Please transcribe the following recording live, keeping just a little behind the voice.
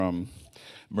from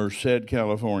Merced,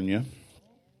 California.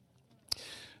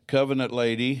 Covenant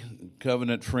lady,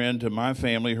 covenant friend to my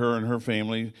family, her and her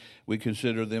family. We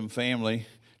consider them family,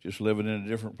 just living in a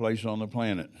different place on the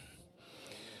planet.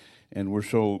 And we're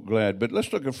so glad. But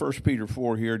let's look at 1 Peter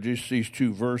 4 here, just these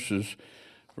two verses,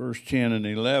 verse 10 and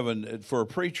 11, for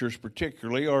preachers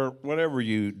particularly, or whatever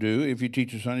you do, if you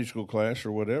teach a Sunday school class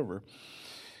or whatever.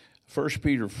 1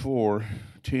 Peter 4,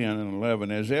 10 and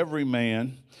 11, as every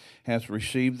man hath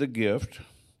received the gift,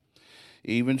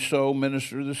 even so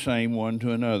minister the same one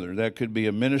to another. That could be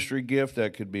a ministry gift,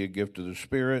 that could be a gift of the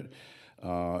Spirit,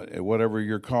 whatever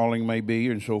your calling may be,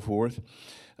 and so forth.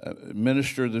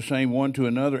 Minister the same one to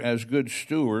another as good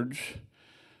stewards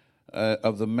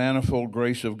of the manifold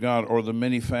grace of God, or the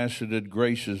many-faceted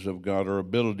graces of God, or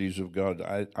abilities of God.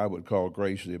 I would call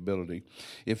grace the ability.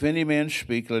 If any man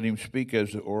speak, let him speak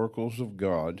as the oracles of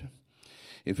God.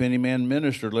 If any man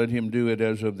minister, let him do it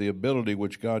as of the ability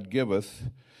which God giveth,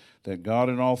 that God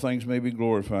in all things may be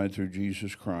glorified through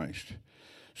Jesus Christ.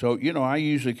 So, I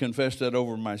usually confess that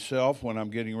over myself when I'm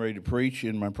getting ready to preach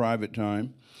in my private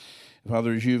time.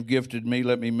 Father, as you've gifted me,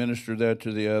 let me minister that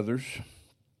to the others.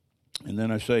 And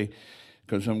then I say,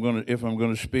 because if I'm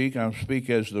going to speak, I'll speak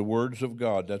as the words of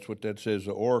God. That's what that says.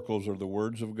 The oracles are the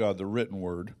words of God, the written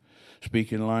word.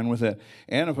 Speak in line with that.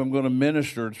 And if I'm going to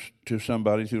minister to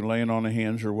somebody through laying on of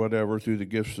hands or whatever, through the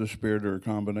gifts of the Spirit or a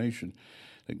combination,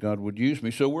 that God would use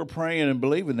me. So we're praying and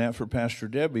believing that for Pastor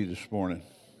Debbie this morning.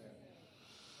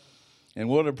 And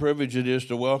what a privilege it is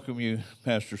to welcome you,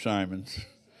 Pastor Simons.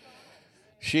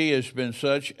 She has been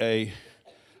such a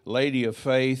lady of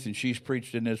faith, and she's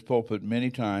preached in this pulpit many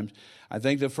times. I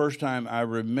think the first time I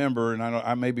remember, and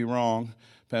I may be wrong,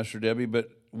 Pastor Debbie,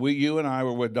 but you and I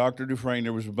were with Dr. Dufresne.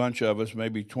 There was a bunch of us,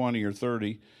 maybe 20 or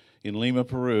 30, in Lima,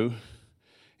 Peru.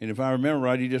 And if I remember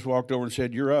right, he just walked over and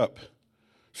said, "You're up."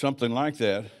 Something like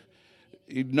that.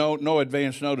 No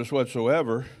advance notice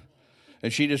whatsoever.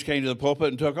 And she just came to the pulpit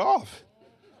and took off.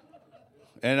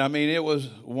 And it was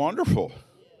wonderful.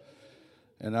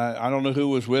 And I don't know who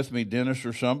was with me, Dennis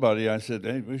or somebody. I said,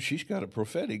 "Hey, she's got a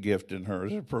prophetic gift in her.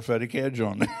 There's a prophetic edge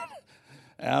on that."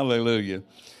 Hallelujah.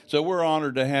 So we're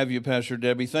honored to have you, Pastor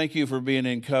Debbie. Thank you for being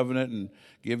in covenant, and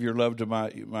give your love to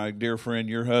my dear friend,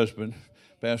 your husband,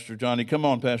 Pastor Johnny. Come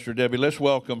on, Pastor Debbie. Let's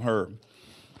welcome her.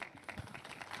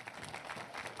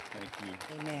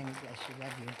 Amen. Bless you.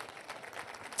 Love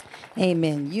you.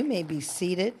 Amen. You may be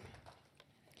seated.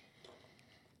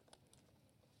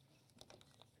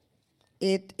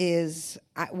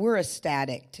 We're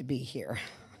ecstatic to be here.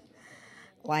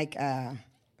 Like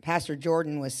Pastor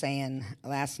Jordan was saying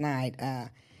last night,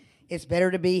 it's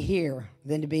better to be here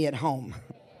than to be at home.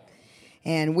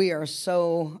 And we are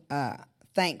so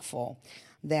thankful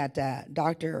that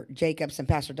Dr. Jacobs and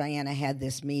Pastor Diana had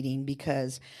this meeting,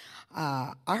 because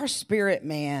our spirit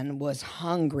man was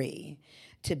hungry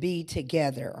to be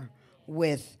together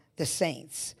with the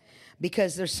saints,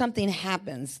 because there's something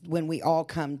happens when we all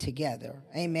come together.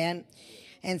 Amen.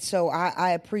 And so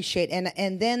I appreciate,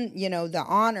 and then the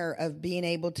honor of being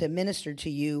able to minister to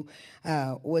you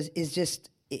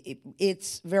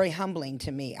it's very humbling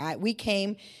to me. We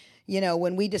came.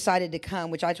 When we decided to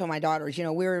come, which I told my daughters,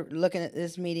 we were looking at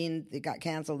this meeting that got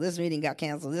canceled, this meeting got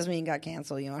canceled, this meeting got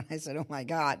canceled, and I said, oh my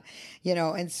God,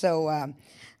 and so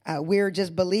we're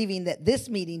just believing that this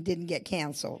meeting didn't get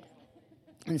canceled.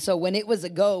 And so when it was a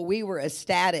go, we were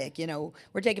ecstatic,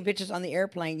 we're taking pictures on the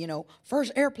airplane,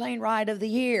 first airplane ride of the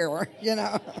year,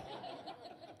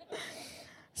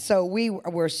 So we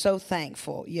were so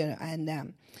thankful,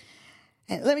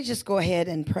 and let me just go ahead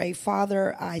and pray.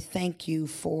 Father, I thank you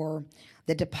for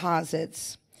the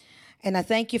deposits, and I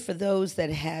thank you for those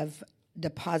that have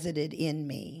deposited in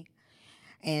me.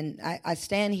 And I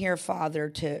stand here, Father,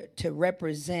 to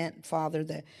represent, Father,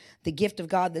 the gift of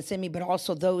God that's in me, but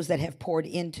also those that have poured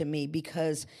into me,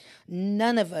 because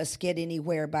none of us get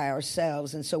anywhere by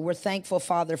ourselves. And so we're thankful,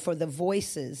 Father, for the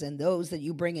voices and those that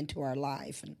you bring into our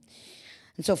life. And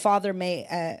so, Father,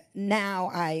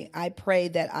 now I pray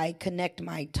that I connect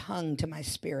my tongue to my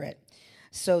spirit,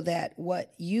 so that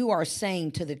what you are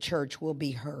saying to the church will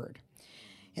be heard.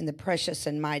 In the precious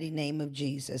and mighty name of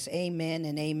Jesus, amen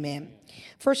and amen.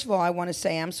 First of all, I want to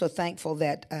say I'm so thankful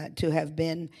that to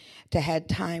had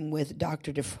time with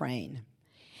Dr. Dufresne,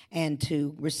 and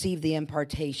to receive the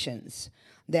impartations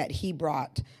that he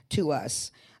brought to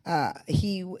us.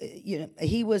 He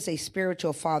was a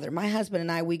spiritual father. My husband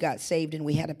and I, we got saved, and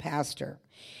we had a pastor.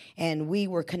 And we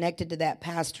were connected to that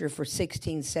pastor for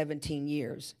 16, 17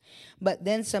 years. But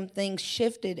then some things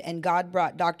shifted, and God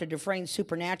brought Dr. Dufresne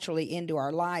supernaturally into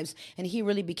our lives, and he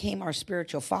really became our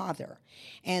spiritual father.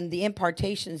 And the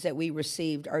impartations that we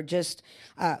received are just,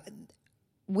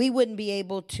 we wouldn't be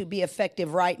able to be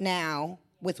effective right now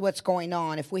with what's going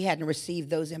on if we hadn't received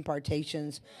those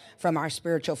impartations from our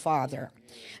spiritual father.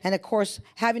 And of course,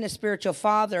 having a spiritual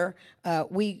father,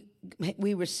 we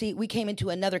came into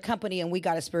another company and we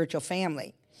got a spiritual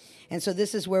family. And so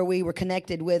this is where we were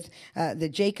connected with the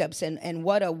Jacobs, and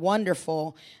what a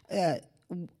wonderful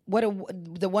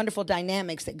the wonderful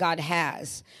dynamics that God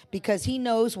has, because he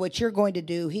knows what you're going to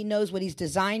do. He knows what he's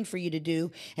designed for you to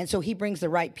do. And so he brings the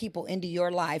right people into your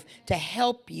life to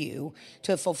help you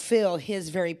to fulfill his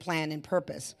very plan and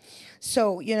purpose.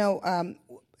 So,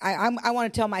 I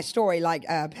want to tell my story like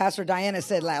Pastor Diana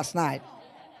said last night.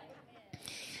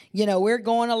 We're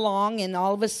going along, and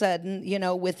all of a sudden,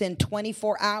 within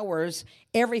 24 hours,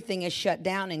 everything is shut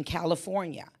down in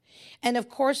California. And of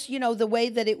course, the way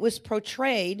that it was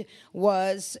portrayed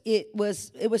was it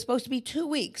was supposed to be 2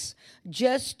 weeks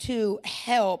just to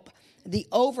help the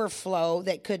overflow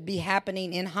that could be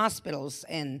happening in hospitals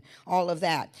and all of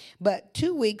that. But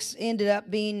 2 weeks ended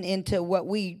up being into what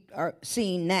we are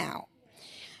seeing now.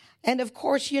 And of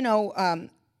course,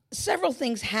 several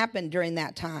things happened during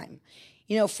that time.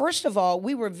 First of all,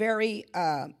 we were very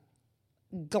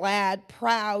glad,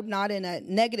 proud, not in a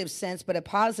negative sense, but a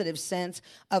positive sense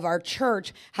of our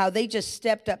church, how they just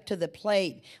stepped up to the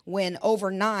plate when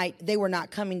overnight they were not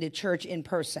coming to church in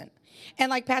person. And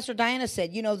like Pastor Diana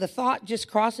said, the thought just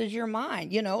crosses your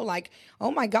mind, like,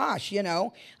 oh my gosh,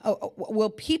 will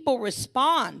people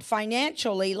respond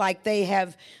financially like they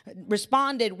have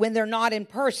responded when they're not in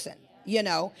person?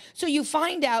 So you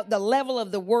find out the level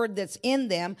of the word that's in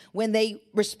them when they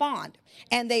respond.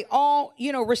 And they all,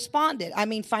 responded. I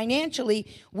mean, financially,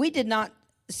 we did not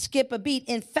skip a beat.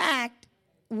 In fact,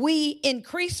 we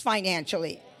increased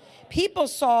financially. People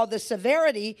saw the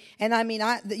severity, and I mean,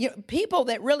 people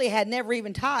that really had never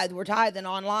even tithed were tithing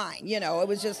online. It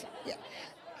was just... Yeah.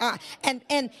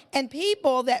 And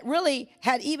people that really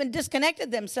had even disconnected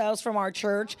themselves from our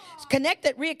church,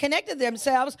 reconnected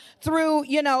themselves through,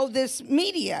 this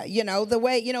media, the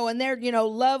way, and they're,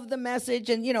 love the message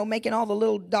and, making all the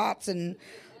little dots and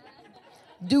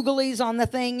dooglies on the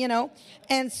thing,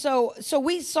 And so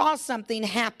we saw something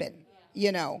happen,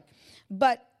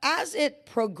 But as it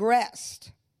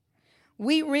progressed,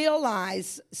 we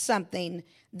realized something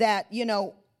that,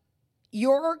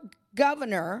 your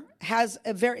governor is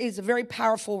a very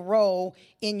powerful role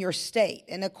in your state.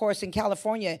 And of course, in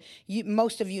California,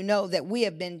 most of you know that we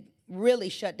have been really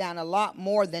shut down a lot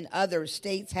more than other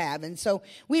states have. And so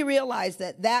we realized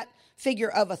that figure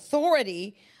of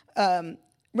authority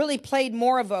really played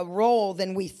more of a role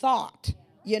than we thought,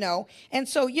 And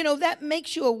so, that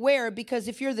makes you aware, because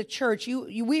if you're the church,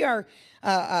 we are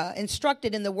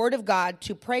instructed in the Word of God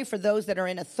to pray for those that are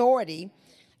in authority,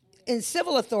 in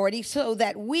civil authority, so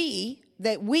that we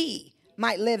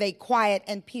might live a quiet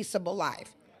and peaceable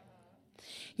life.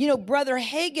 Brother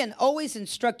Hagin always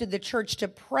instructed the church to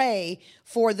pray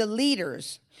for the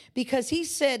leaders, because he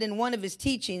said in one of his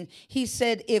teachings, he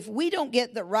said, if we don't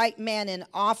get the right man in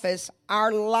office,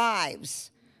 our lives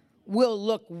will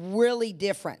look really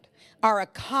different. Our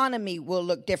economy will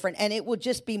look different, and it will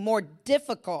just be more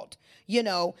difficult,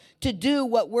 to do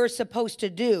what we're supposed to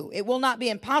do. It will not be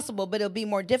impossible, but it'll be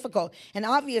more difficult. And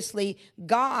obviously,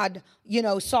 God,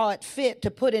 saw it fit to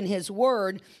put in his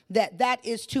word that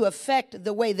is to affect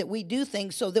the way that we do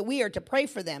things, so that we are to pray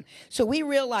for them. So we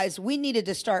realized we needed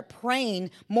to start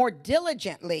praying more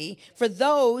diligently for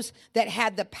those that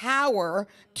had the power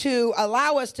to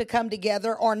allow us to come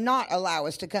together or not allow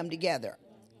us to come together.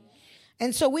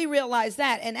 And so we realized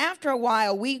that. And after a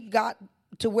while, we got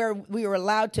to where we were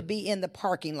allowed to be in the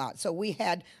parking lot. So we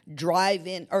had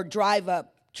drive-in or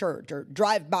drive-up church or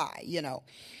drive-by,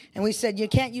 And we said, you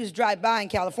can't use drive-by in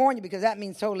California because that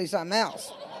means totally something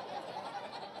else.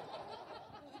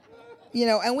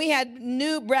 And we had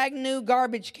brand new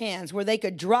garbage cans where they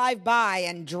could drive by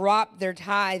and drop their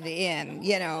tithe in.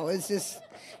 It's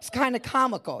kind of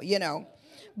comical,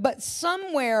 But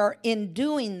somewhere in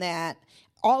doing that,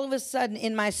 all of a sudden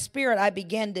in my spirit, I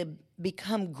began to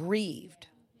become grieved,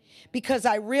 because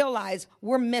I realized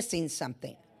we're missing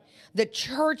something. The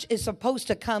church is supposed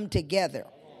to come together.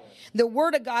 The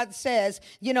Word of God says,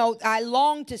 I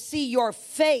long to see your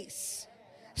face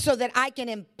so that I can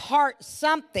impart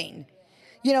something.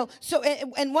 So,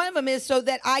 and one of them is so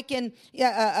that I can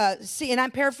see, and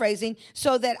I'm paraphrasing,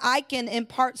 so that I can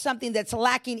impart something that's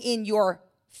lacking in your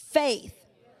faith.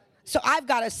 So I've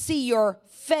got to see your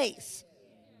face.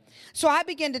 So I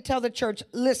began to tell the church,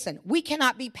 listen, we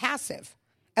cannot be passive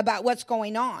about what's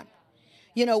going on.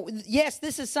 You know, yes,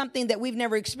 this is something that we've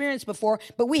never experienced before,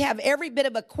 but we have every bit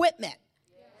of equipment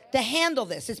to handle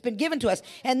this. It's been given to us.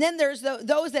 And then there's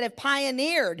those that have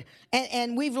pioneered,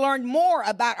 and we've learned more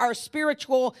about our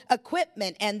spiritual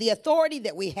equipment and the authority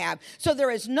that we have. So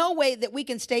there is no way that we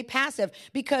can stay passive,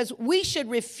 because we should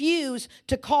refuse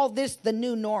to call this the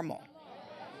new normal.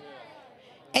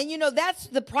 And, you know, that's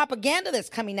the propaganda that's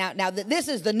coming out now, that this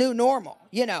is the new normal,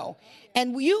 you know.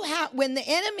 And when the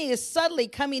enemy is subtly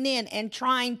coming in and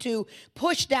trying to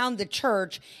push down the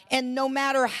church, and no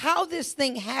matter how this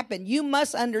thing happened, you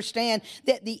must understand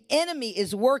that the enemy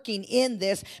is working in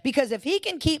this, because if he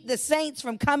can keep the saints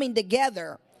from coming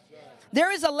together,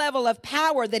 there is a level of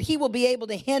power that he will be able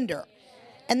to hinder.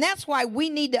 And that's why we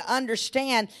need to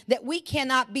understand that we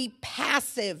cannot be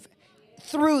passive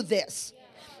through this.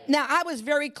 Now, I was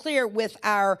very clear with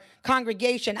our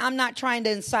congregation. I'm not trying to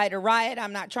incite a riot.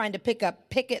 I'm not trying to pick up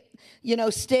picket,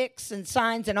 sticks and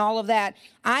signs and all of that.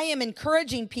 I am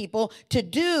encouraging people to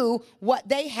do what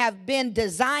they have been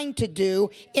designed to do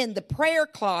in the prayer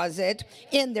closet,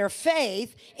 in their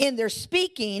faith, in their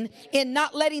speaking, in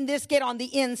not letting this get on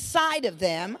the inside of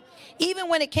them. Even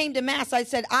when it came to masks, I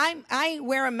said, I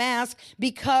wear a mask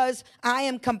because I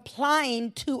am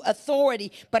complying to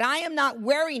authority, but I am not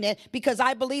wearing it because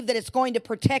I believe that it's going to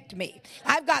protect me.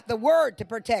 I've got the word to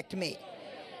protect me.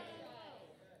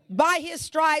 By his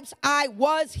stripes, I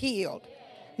was healed.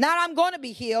 Not I'm going to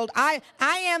be healed. I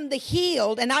am the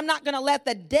healed, and I'm not going to let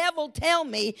the devil tell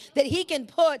me that he can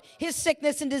put his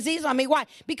sickness and disease on me. Why?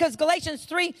 Because Galatians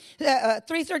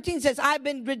 3:13 says, I've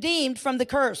been redeemed from the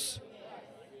curse.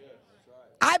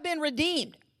 I've been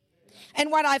redeemed.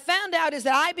 And what I found out is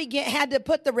that I had to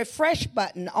put the refresh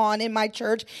button on in my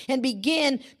church and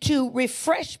begin to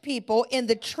refresh people in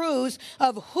the truths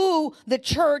of who the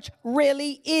church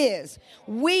really is.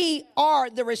 We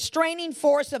are the restraining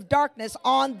force of darkness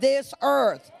on this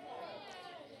earth.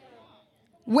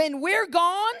 When we're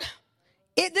gone,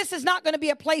 this is not going to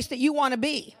be a place that you want to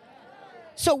be.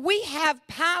 So we have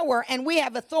power and we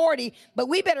have authority, but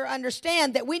we better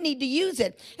understand that we need to use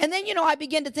it. And then, I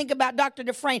begin to think about Dr.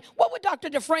 Dufresne. What would Dr.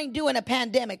 Dufresne do in a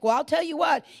pandemic? Well, I'll tell you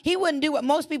what, he wouldn't do what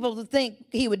most people would think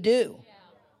he would do.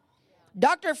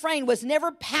 Dr. Dufresne was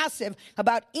never passive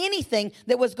about anything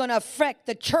that was going to affect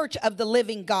the church of the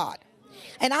living God.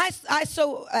 And I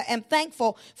so am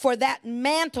thankful for that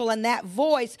mantle and that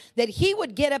voice, that he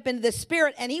would get up into the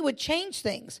spirit and he would change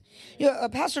things.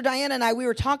 Pastor Diana and I, we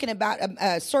were talking about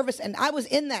a service, and I was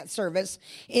in that service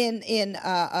in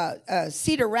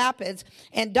Cedar Rapids,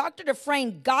 and Dr.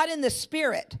 Dufresne got in the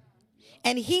spirit,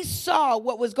 and he saw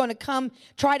what was going to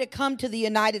try to come to the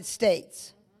United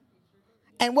States,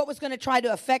 and what was going to try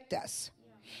to affect us.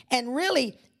 And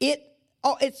really, it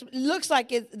looks like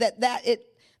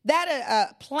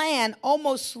that plan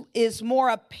almost is more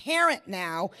apparent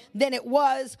now than it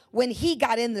was when he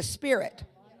got in the spirit.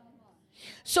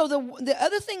 So the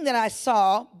other thing that I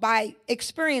saw by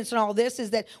experiencing all this is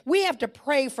that we have to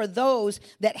pray for those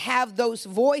that have those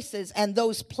voices and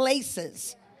those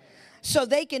places so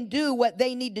they can do what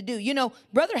they need to do.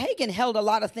 Brother Hagin held a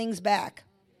lot of things back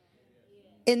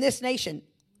in this nation.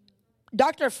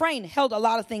 Dr. Dufresne held a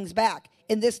lot of things back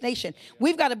in this nation.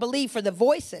 We've got to believe for the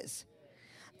voices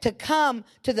to come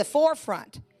to the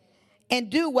forefront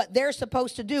and do what they're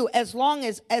supposed to do, as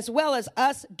well as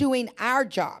us doing our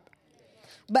job.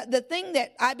 But the thing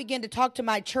that I began to talk to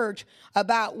my church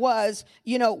about was,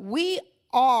 we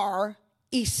are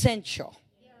essential.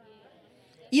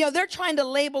 They're trying to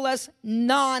label us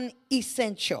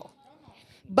non-essential,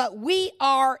 but we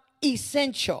are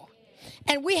essential.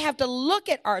 And we have to look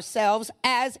at ourselves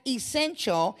as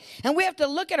essential. And we have to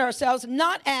look at ourselves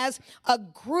not as a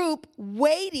group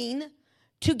waiting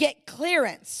to get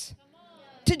clearance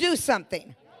to do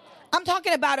something. I'm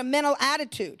talking about a mental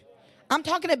attitude. I'm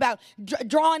talking about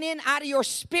drawing in out of your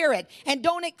spirit, and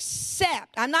don't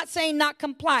accept. I'm not saying not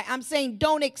comply. I'm saying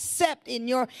don't accept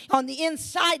on the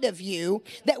inside of you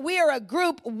that we are a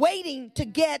group waiting to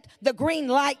get the green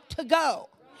light to go.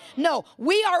 No,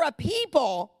 we are a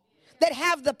people that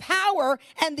have the power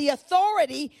and the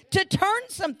authority to turn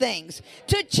some things,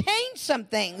 to change some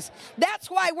things. That's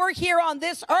why we're here on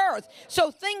this earth.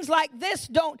 So things like this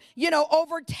don't,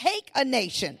 overtake a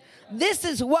nation. This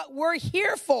is what we're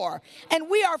here for. And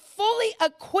we are fully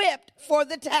equipped for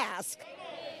the task.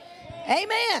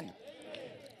 Amen.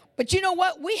 But you know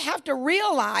what? We have to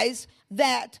realize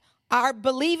that our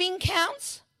believing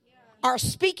counts, our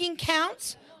speaking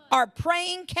counts, our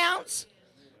praying counts.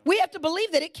 We have to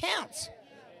believe that it counts.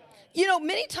 You know,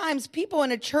 many times people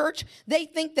in a church, they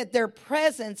think that their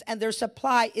presence and their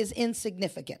supply is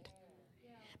insignificant.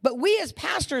 But we as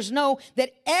pastors know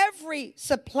that every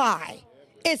supply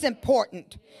is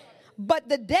important. But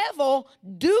the devil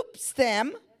dupes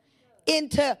them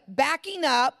into backing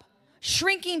up,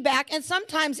 shrinking back, and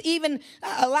sometimes even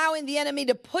allowing the enemy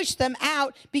to push them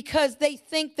out because they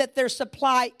think that their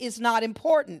supply is not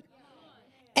important.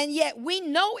 And yet we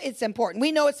know it's important.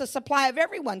 We know it's a supply of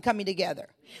everyone coming together.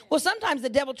 Well, sometimes the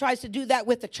devil tries to do that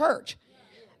with the church.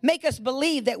 Make us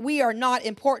believe that we are not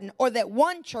important or that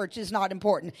one church is not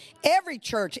important. Every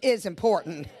church is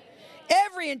important.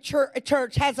 Every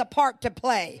church has a part to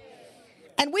play.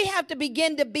 And we have to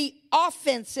begin to be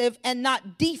offensive and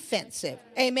not defensive.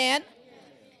 Amen.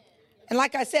 And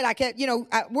like I said,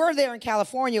 we're there in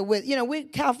California with,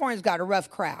 California's got a rough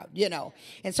crowd,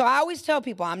 And so I always tell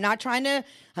people, I'm not trying to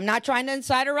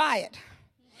incite a riot.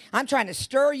 I'm trying to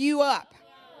stir you up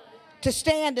to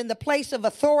stand in the place of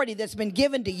authority that's been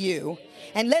given to you.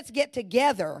 And let's get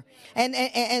together.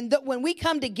 And when we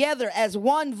come together as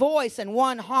one voice and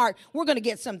one heart, we're going to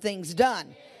get some things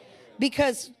done.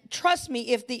 Because trust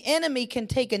me, if the enemy can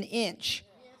take an inch,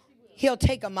 he'll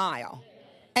take a mile.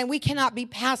 And we cannot be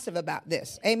passive about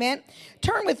this. Amen.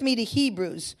 Turn with me to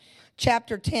Hebrews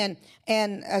chapter 10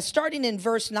 and starting in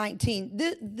verse 19.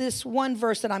 This one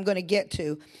verse that I'm going to get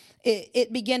to,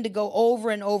 it began to go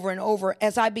over and over and over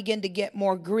as I begin to get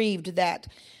more grieved that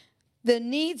the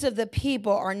needs of the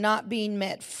people are not being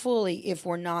met fully if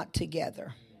we're not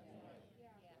together.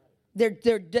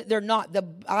 They're not. The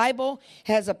Bible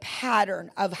has a pattern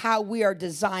of how we are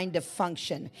designed to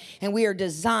function, and we are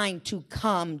designed to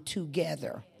come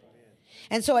together.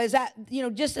 And so as that,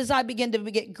 just as I begin to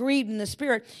get grieved in the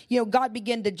spirit, God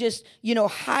began to just,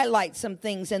 highlight some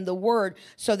things in the word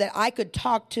so that I could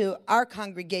talk to our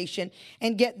congregation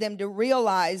and get them to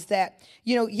realize that,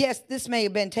 yes, this may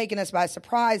have been taking us by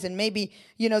surprise and maybe,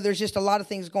 there's just a lot of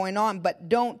things going on, but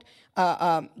don't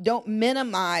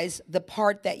minimize the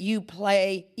part that you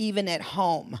play even at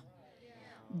home.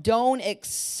 Don't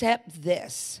accept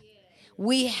this.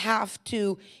 We have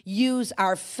to use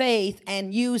our faith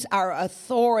and use our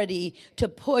authority to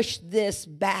push this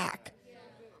back.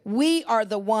 We are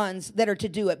the ones that are to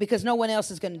do it because no one else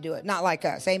is going to do it, not like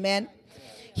us. Amen.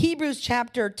 Hebrews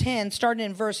chapter 10, starting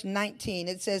in verse 19,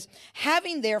 it says,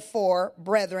 having therefore,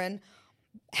 brethren,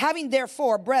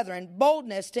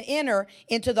 boldness to enter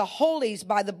into the holies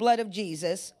by the blood of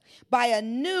Jesus, by a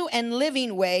new and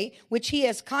living way, which he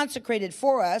has consecrated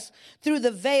for us through the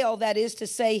veil, that is to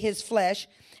say, his flesh,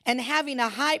 and having a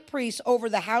high priest over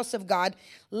the house of God,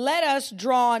 let us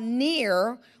draw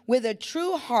near with a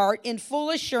true heart in full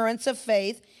assurance of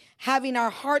faith, having our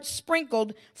hearts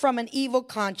sprinkled from an evil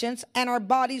conscience and our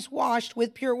bodies washed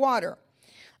with pure water.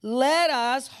 Let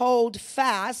us hold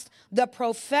fast the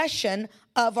profession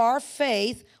of our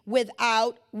faith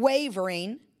without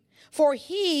wavering, for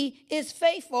he is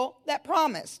faithful that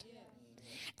promised.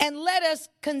 And let us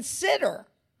consider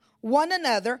one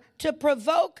another to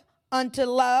provoke unto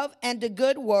love and to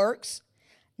good works,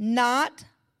 not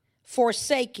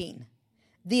forsaking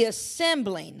the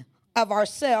assembling of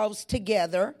ourselves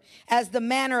together, as the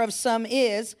manner of some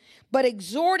is, but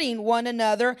exhorting one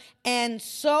another, and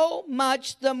so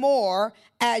much the more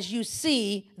as you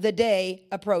see the day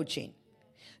approaching.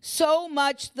 So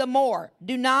much the more.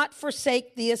 Do not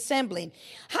forsake the assembling.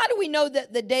 How do we know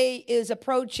that the day is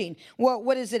approaching? Well,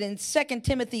 what is it in 2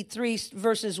 Timothy 3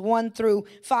 verses 1 through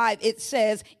 5? It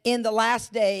says, in the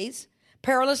last days,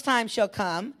 perilous times shall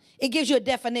come. It gives you a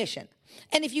definition.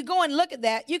 And if you go and look at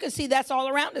that, you can see that's all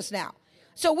around us now.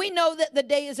 So we know that the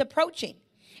day is approaching.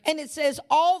 And it says,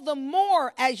 all the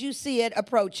more as you see it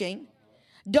approaching,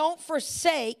 don't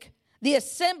forsake the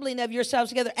assembling of yourselves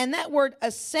together. And that word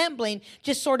assembling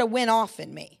just sort of went off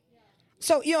in me.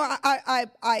 So,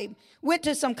 I went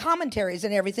to some commentaries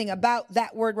and everything about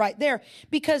that word right there,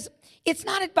 because it's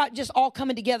not about just all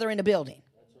coming together in a building.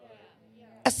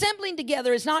 Assembling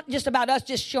together is not just about us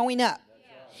just showing up.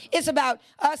 It's about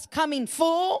us coming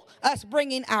full, us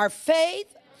bringing our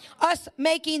faith, us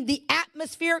making the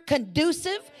atmosphere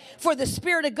conducive for the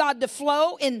Spirit of God to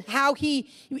flow in how he,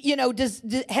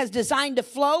 has designed to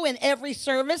flow in every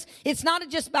service. It's not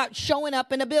just about showing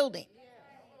up in a building.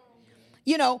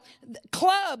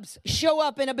 Clubs show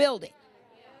up in a building.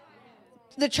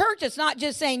 The church is not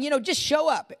just saying, just show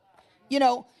up.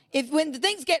 When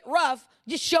things get rough,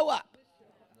 just show up.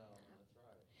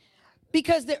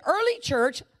 Because the early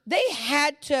church, they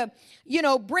had to,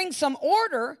 bring some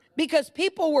order because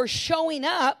people were showing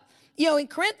up in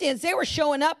Corinthians, they were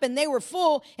showing up and they were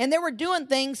full and they were doing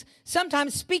things,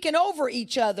 sometimes speaking over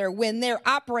each other when they're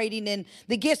operating in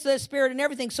the gifts of the Spirit and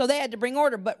everything. So they had to bring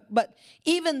order. But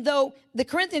even though the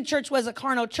Corinthian church was a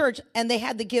carnal church and they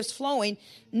had the gifts flowing,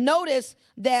 notice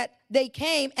that they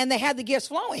came and they had the gifts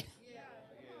flowing.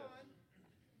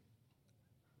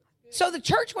 So the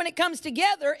church, when it comes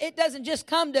together, it doesn't just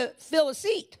come to fill a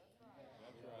seat.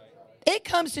 It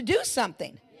comes to do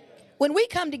something. When we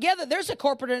come together, there's a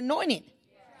corporate anointing.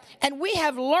 And we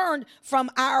have learned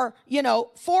from our,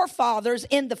 forefathers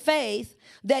in the faith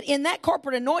that in that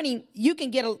corporate anointing, you can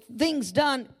get things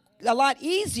done a lot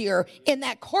easier in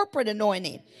that corporate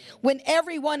anointing. When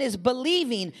everyone is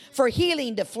believing for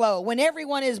healing to flow, when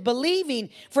everyone is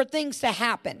believing for things to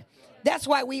happen. That's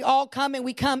why we all come and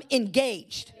we come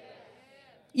engaged.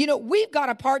 We've got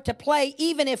a part to play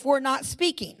even if we're not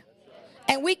speaking.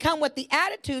 And we come with the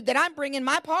attitude that I'm bringing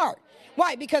my part.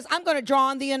 Why? Because I'm going to draw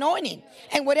on the anointing.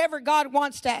 And whatever God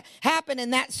wants to happen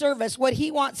in that service, what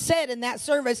he wants said in that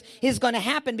service is going to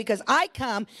happen because I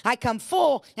come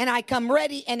full and I come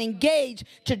ready and engaged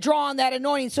to draw on that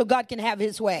anointing so God can have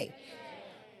his way.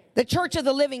 The church of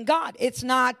the living God, it's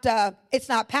not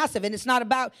passive, and it's not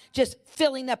about just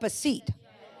filling up a seat.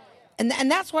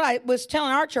 And that's what I was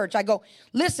telling our church. I go,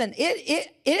 listen,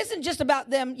 it isn't just about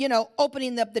them,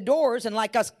 opening up the doors and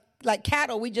like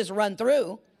cattle, we just run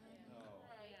through.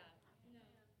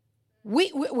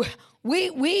 We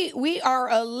are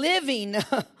a living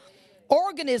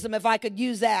organism, if I could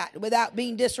use that without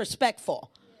being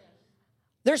disrespectful.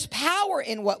 There's power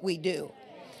in what we do.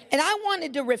 And I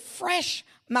wanted to refresh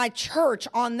my church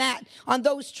on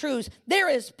those truths. There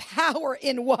is power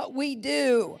in what we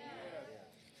do.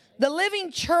 The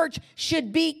living church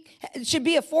should be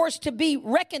a force to be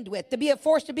reckoned with, to be a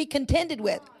force to be contended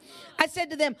with. I said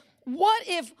to them, what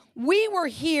if we were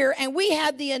here and we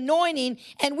had the anointing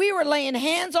and we were laying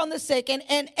hands on the sick and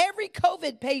every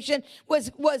COVID patient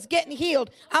was getting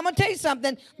healed? I'm going to tell you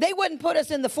something. They wouldn't put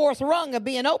us in the fourth rung of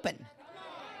being open.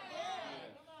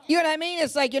 You know what I mean?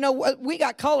 It's like, we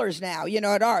got colors now,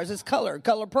 at ours. It's color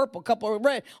purple, color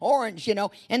red, orange,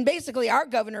 And basically our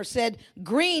governor said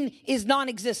green is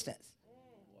non-existent.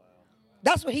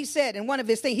 That's what he said in one of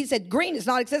his things. He said green is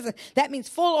non-existent. That means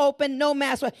full open, no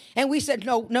mask. And we said,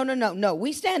 no.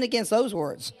 We stand against those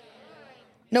words.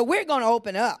 No, we're going to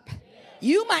open up.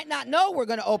 You might not know we're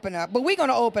going to open up, but we're going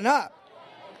to open up.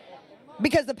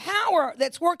 Because the power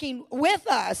that's working with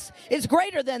us is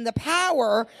greater than the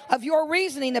power of your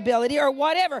reasoning ability or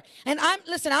whatever. And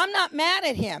I'm not mad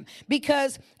at him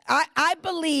because I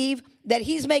believe that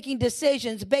he's making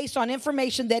decisions based on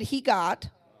information that he got.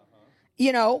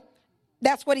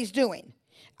 That's what he's doing.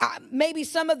 Maybe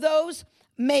some of those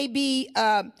may be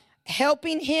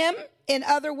helping him in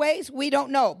other ways. We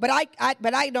don't know. But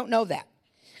I don't know that.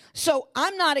 So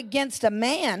I'm not against a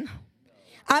man.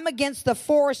 I'm against the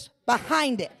force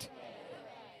behind it.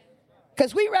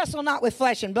 Because we wrestle not with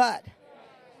flesh and blood,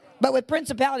 but with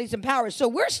principalities and powers. So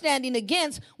we're standing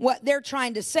against what they're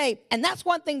trying to say. And that's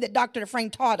one thing that Dr. Dufresne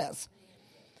taught us.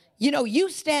 You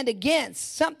stand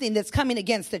against something that's coming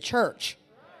against the church.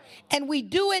 And we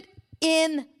do it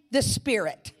in the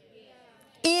Spirit.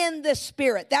 In the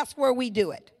Spirit. That's where we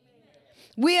do it.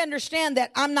 We understand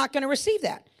that I'm not going to receive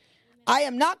that. I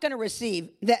am not going to receive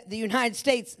that the United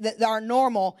States, that our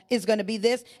normal is going to be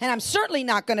this. And I'm certainly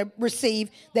not going to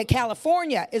receive that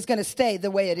California is going to stay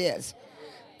the way it is.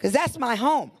 Because that's my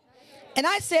home. And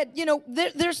I said,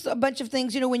 there's a bunch of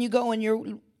things, when you go and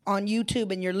you're on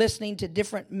YouTube and you're listening to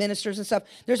different ministers and stuff,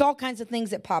 there's all kinds of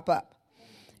things that pop up.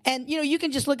 And, you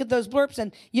can just look at those blurbs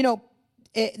and,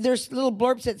 there's little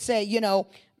blurbs that say,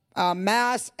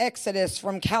 mass exodus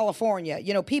from California.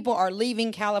 People are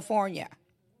leaving California.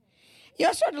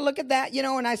 I started to look at that,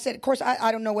 and I said, of course,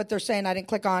 I don't know what they're saying. I didn't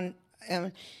click on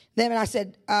them. And I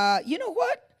said, you know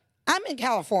what? I'm in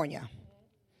California.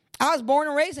 I was born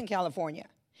and raised in California.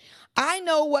 I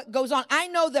know what goes on. I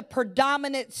know the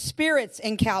predominant spirits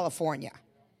in California.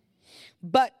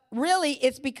 But really,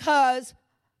 it's because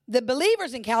the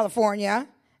believers in California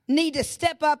need to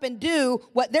step up and do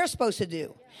what they're supposed to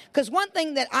do. Because one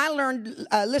thing that I learned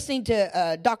listening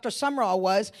to Dr. Summerall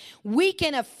was we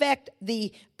can affect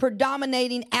the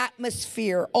predominating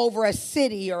atmosphere over a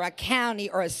city or a county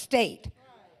or a state.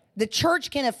 The church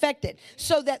can affect it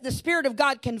so that the Spirit of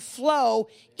God can flow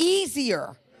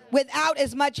easier without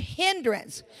as much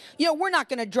hindrance. We're not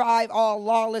going to drive all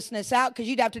lawlessness out because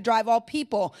you'd have to drive all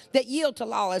people that yield to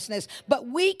lawlessness. But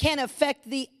we can affect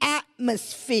the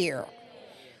atmosphere.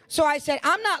 So I said,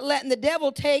 I'm not letting the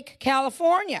devil take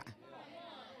California.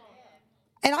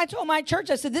 And I told my church,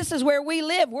 I said, this is where we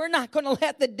live. We're not going to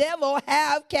let the devil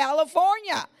have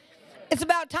California. It's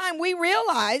about time we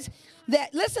realize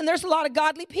that, listen, there's a lot of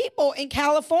godly people in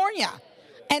California,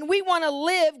 and we want to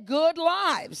live good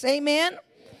lives. Amen?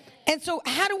 And so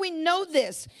how do we know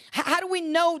this? How do we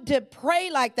know to pray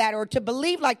like that or to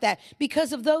believe like that?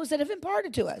 Because of those that have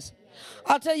imparted to us.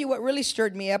 I'll tell you what really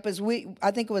stirred me up is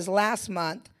I think it was last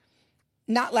month.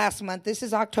 Not last month. This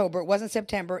is October. It wasn't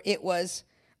September. It was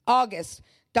August.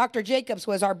 Dr. Jacobs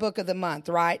was our book of the month,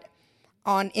 right?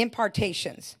 On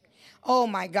impartations. Oh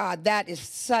my God, that is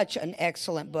such an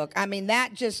excellent book. I mean,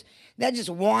 that just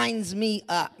winds me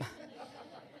up.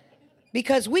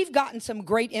 Because we've gotten some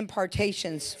great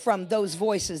impartations from those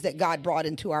voices that God brought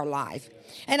into our life.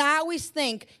 And I always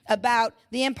think about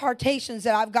the impartations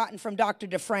that I've gotten from Dr.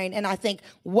 Dufresne, and I think,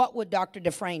 what would Dr.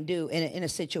 Dufresne do in a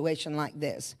situation like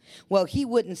this? Well, he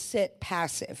wouldn't sit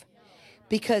passive,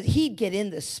 because he'd get in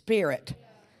the spirit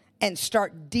and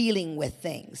start dealing with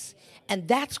things. And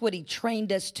that's what he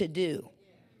trained us to do.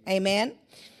 Amen?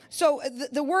 So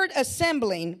the word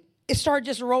assembling, it started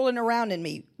just rolling around in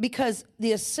me, because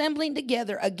the assembling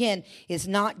together, again, is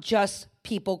not just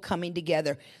people coming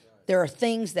together. There are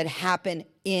things that happen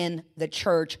in the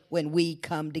church when we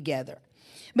come together.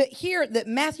 But here, that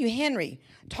Matthew Henry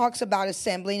talks about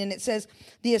assembling, and it says,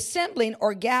 the assembling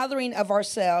or gathering of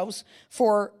ourselves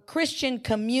for Christian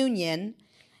communion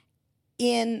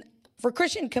in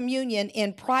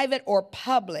private or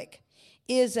public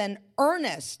is an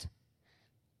earnest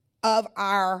of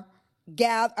our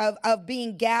of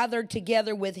being gathered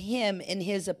together with him in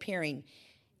his appearing.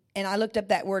 And I looked up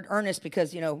that word earnest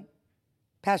because,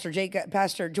 Pastor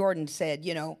Jordan said,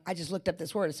 I just looked up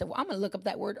this word. I said, well, I'm going to look up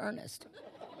that word earnest.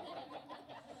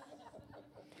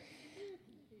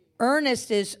 Earnest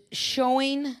is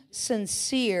showing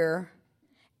sincere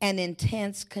and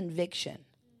intense conviction.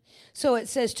 So it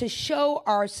says to show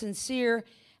our sincere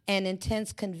and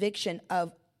intense conviction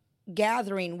of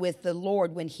gathering with the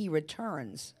Lord when he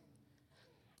returns.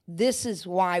 This is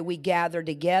why we gather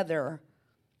together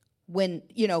when,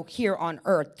 here on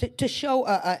earth, to show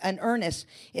an earnest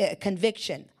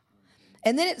conviction.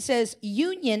 And then it says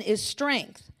union is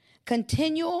strength.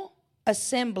 Continual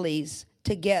assemblies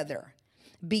together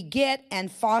beget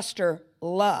and foster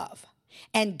love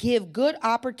and give good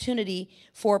opportunity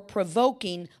for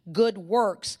provoking good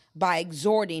works by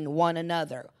exhorting one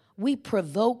another. We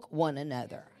provoke one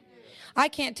another. I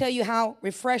can't tell you how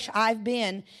refreshed I've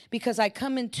been, because I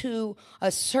come into a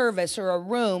service or a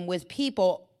room with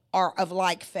people are of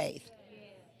like faith.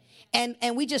 And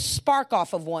we just spark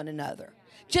off of one another.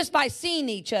 Just by seeing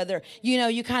each other,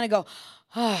 you kind of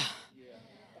go,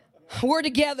 we're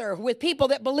together with people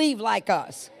that believe like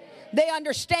us. They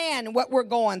understand what we're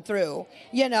going through.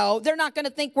 They're not going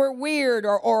to think we're weird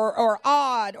or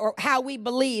odd or how we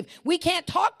believe. We can't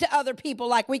talk to other people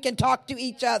like we can talk to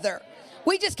each other.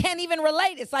 We just can't even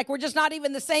relate. It's like we're just not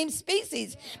even the same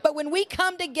species. But when we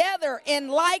come together in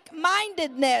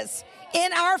like-mindedness,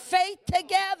 in our faith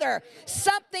together,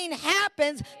 something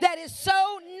happens that is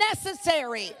so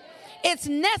necessary. It's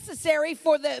necessary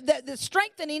for the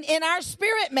strengthening in our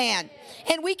spirit man.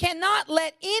 And we cannot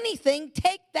let anything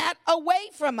take that away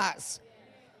from us.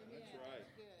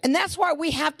 And that's why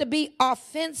we have to be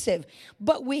offensive.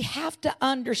 But we have to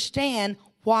understand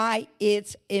why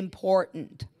it's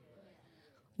important.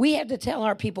 We have to tell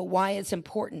our people why it's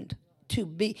important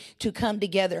to come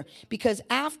together, because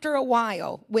after a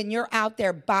while, when you're out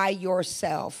there by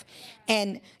yourself,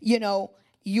 and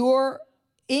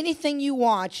anything you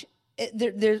watch,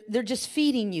 they're just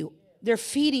feeding you. They're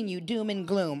feeding you doom and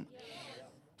gloom.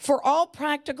 For all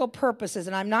practical purposes,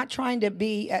 and I'm not trying to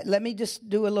be. Let me just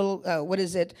do a little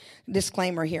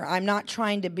disclaimer here. I'm not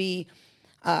trying to be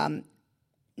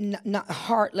not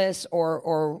heartless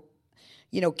or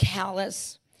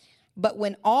callous. But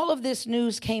when all of this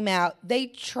news came out, they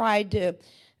tried to,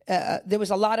 there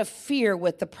was a lot of fear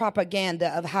with the propaganda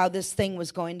of how this thing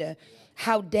was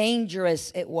how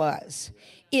dangerous it was.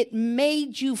 It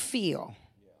made you feel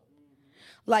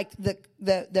like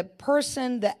the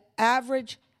person, the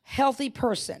average healthy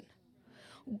person,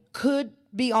 could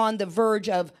be on the verge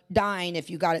of dying if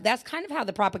you got it. That's kind of how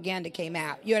the propaganda came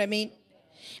out. You know what I mean?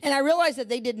 And I realized that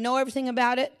they didn't know everything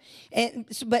about it.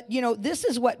 But this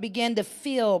is what began to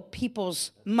fill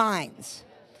people's minds.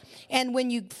 And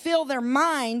when you fill their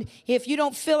mind, if you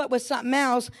don't fill it with something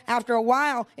else, after a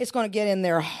while, it's going to get in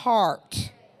their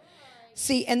heart.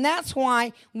 See, and that's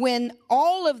why when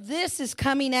all of this is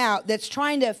coming out that's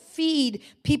trying to feed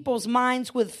people's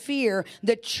minds with fear,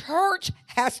 the church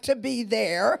has to be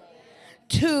there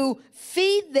to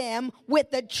feed them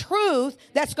with the truth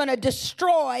that's going to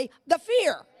destroy the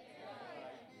fear.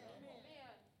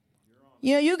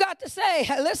 You got to say,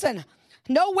 hey, listen,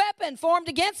 No weapon formed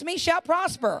against me shall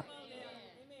prosper.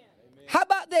 How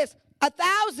about this?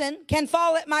 1,000 can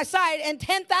fall at my side and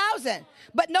 10,000,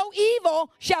 but no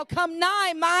evil shall come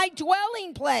nigh my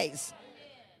dwelling place.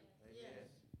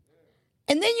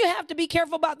 And then you have to be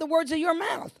careful about the words of your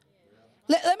mouth.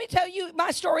 Let me tell you my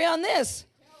story on this.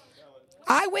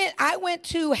 I went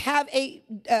to have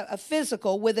a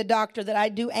physical with a doctor that I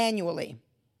do annually.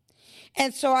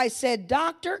 And so I said,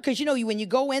 doctor, because you know, when you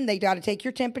go in, they got to take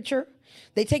your temperature.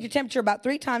 They take your temperature about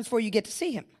 3 times before you get to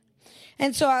see him.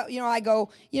 And so, I go,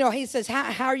 he says,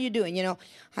 how are you doing?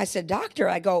 I said, doctor,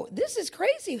 I go, this is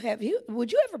crazy.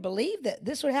 Would you ever believe that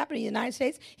this would happen in the United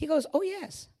States? He goes, oh,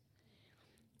 yes.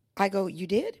 I go, you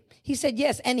did? He said,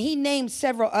 yes. And he named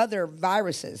several other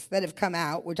viruses that have come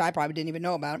out, which I probably didn't even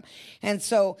know about them. And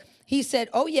so he said,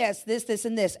 oh, yes, this,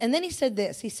 and this. And then he said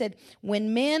this. He said,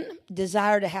 when men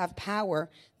desire to have power,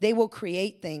 they will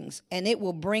create things, and it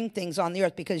will bring things on the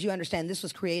earth, because you understand this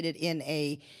was created in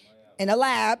a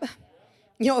lab.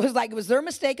 It was their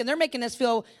mistake, and they're making us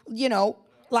feel,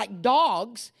 like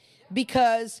dogs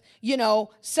because,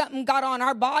 something got on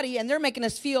our body, and they're making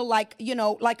us feel like,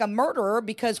 like a murderer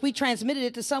because we transmitted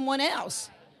it to someone else.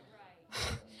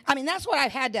 I mean, that's what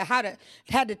I've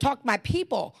had to talk my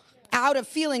people out of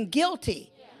feeling guilty.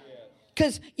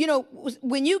 Because,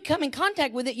 when you come in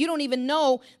contact with it, you don't even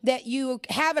know that you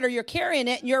have it or you're carrying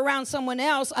it, and you're around someone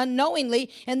else unknowingly,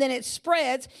 and then it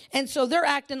spreads, and so they're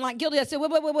acting like guilty. I said,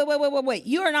 wait.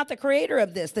 You are not the creator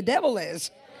of this. The devil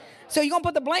is. So you're going to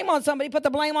put the blame on somebody, put the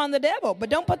blame on the devil. But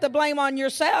don't put the blame on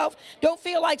yourself. Don't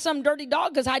feel like some dirty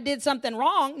dog because I did something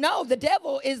wrong. No, the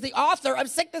devil is the author of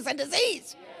sickness and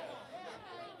disease.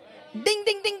 Ding,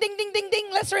 ding, ding, ding, ding, ding, ding.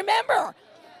 Let's remember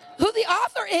who the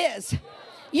author is.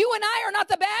 You and I are not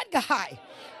the bad guy.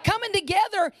 Coming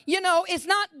together, it's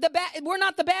not the bad. We're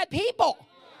not the bad people.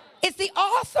 It's the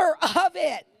author of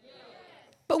it.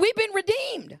 But we've been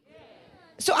redeemed.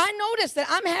 So I noticed that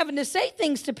I'm having to say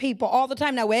things to people all the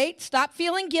time. Now, wait, stop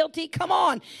feeling guilty. Come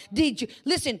on. Did you?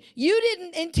 Listen, you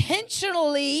didn't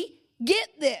intentionally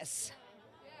get this.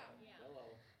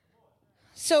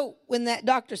 So when that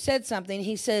doctor said something,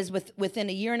 he says within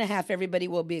a year and a half, everybody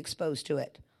will be exposed to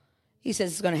it. He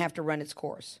says it's going to have to run its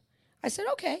course. I said,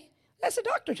 okay, that's a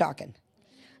doctor talking.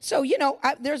 So,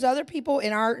 there's other people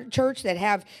in our church that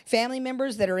have family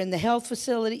members that are in the health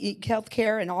facility, health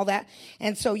care and all that.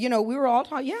 And so, we were all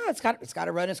taught, it's got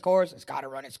to run its course. It's got to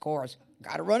run its course.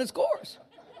 Got to run its course.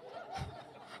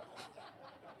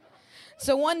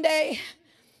 So one day,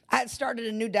 I had started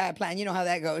a new diet plan. You know how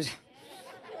that goes.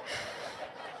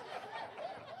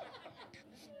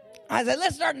 I said,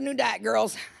 let's start a new diet,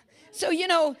 girls. So, you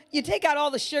take out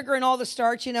all the sugar and all the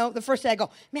starch, The first day I go,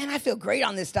 man, I feel great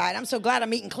on this diet. I'm so glad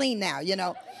I'm eating clean now,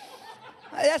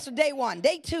 That's day 1.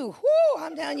 Day 2, whoo,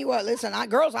 I'm telling you what, listen,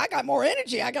 girls, I got more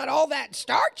energy. I got all that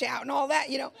starch out and all that,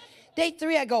 Day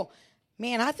 3, I go,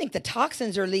 man, I think the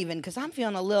toxins are leaving because I'm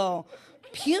feeling a little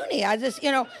puny. I just,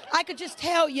 I could just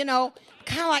tell, kind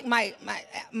of like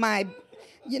my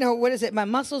what is it? My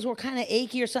muscles were kind of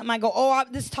achy or something. I go,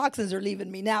 these toxins are leaving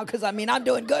me now because, I'm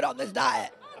doing good on this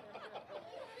diet.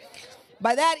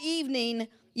 By that evening,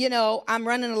 I'm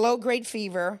running a low-grade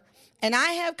fever, and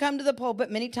I have come to the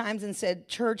pulpit many times and said,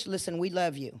 church, listen, we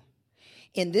love you.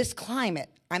 In this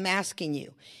climate, I'm asking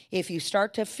you, if you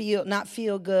start to not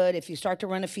feel good, if you start to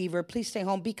run a fever, please stay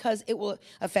home because it will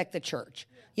affect the church.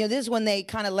 This is when they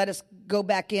kind of let us go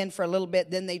back in for a little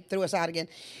bit, then they threw us out again.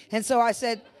 And so I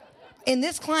said, in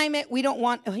this climate, we don't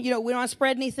want to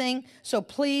spread anything. So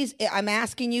please, I'm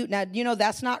asking you. Now,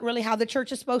 that's not really how the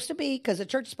church is supposed to be, because the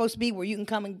church is supposed to be where you can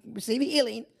come and receive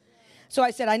healing. So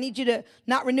I said, I need you to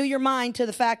not renew your mind to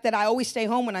the fact that I always stay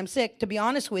home when I'm sick. To be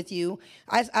honest with you,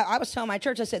 I was telling my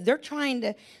church, I said, they're trying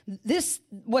to,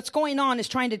 what's going on is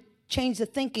trying to change the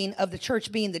thinking of the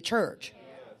church being the church.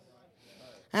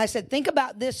 And I said, think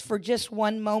about this for just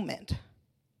one moment.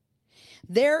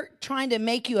 They're trying to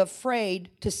make you afraid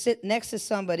to sit next to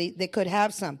somebody that could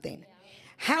have something.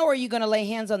 How are you going to lay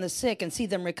hands on the sick and see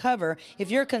them recover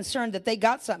if you're concerned that they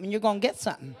got something and you're going to get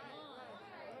something?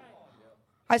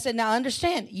 I said, now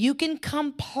understand, you can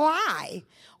comply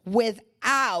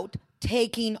without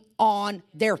taking on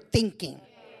their thinking.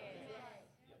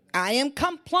 I am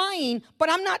complying, but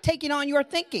I'm not taking on your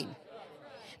thinking.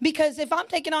 Because if I'm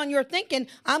taking on your thinking,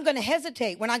 I'm going to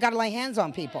hesitate when I got to lay hands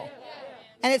on people.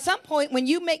 And at some point, when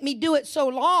you make me do it so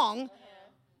long,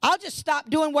 I'll just stop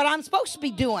doing what I'm supposed to be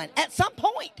doing. At some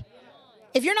point,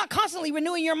 if you're not constantly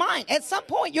renewing your mind, at some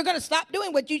point, you're going to stop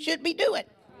doing what you should be doing.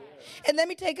 And let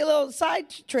me take a little side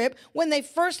trip. When they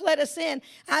first let us in,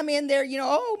 I'm in there,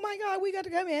 oh my God, we got to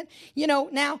come in.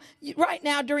 Right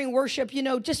now during worship,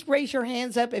 just raise your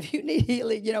hands up if you need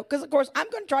healing, because of course I'm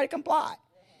going to try to comply.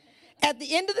 At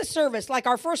the end of the service, like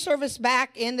our first service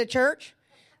back in the church,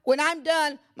 when I'm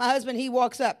done, my husband, he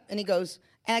walks up and he goes,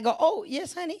 and I go, oh,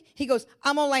 yes, honey. He goes,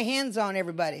 I'm going to lay hands on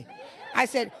everybody. I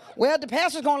said, well, the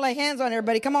pastor's going to lay hands on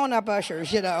everybody. Come on up,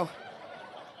 ushers,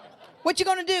 What you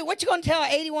going to do? What you going to tell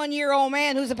an 81-year-old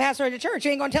man who's a pastor at the church?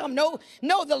 You ain't going to tell him,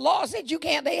 no, the law said you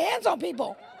can't lay hands on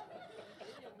people.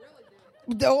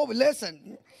 Oh,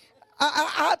 listen,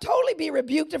 I'll totally be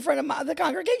rebuked in front of the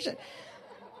congregation.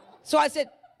 So I said,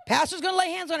 pastor's going to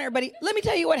lay hands on everybody. Let me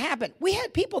tell you what happened. We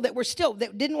had people that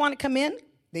didn't want to come in.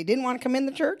 They didn't want to come in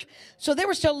the church. So they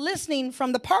were still listening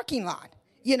from the parking lot.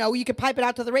 You could pipe it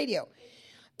out to the radio.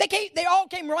 They all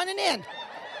came running in.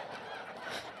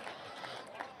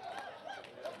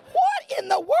 What in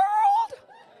the world?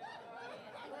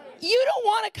 You don't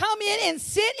want to come in and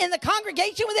sit in the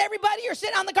congregation with everybody or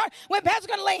sit on the car? When pastor's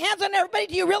going to lay hands on everybody,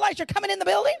 do you realize you're coming in the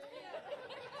building?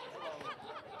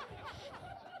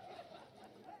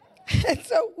 And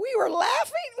so we were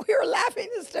laughing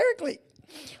hysterically.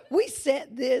 We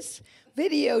sent this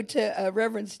video to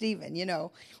Reverend Stephen,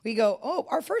 We go, oh,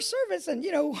 our first service. And,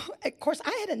 of course,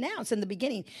 I had announced in the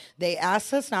beginning, they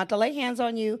asked us not to lay hands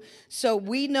on you. So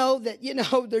we know that,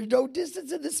 there's no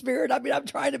distance in the spirit. I mean, I'm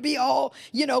trying to be all,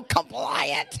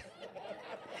 compliant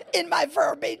in my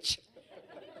verbiage.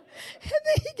 And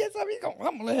then he gets up, he's going,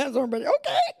 I'm going to lay hands on everybody.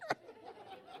 Okay.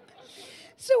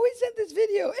 So we sent this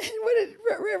video, and what did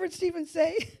Reverend Stephen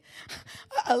say?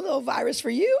 A little virus for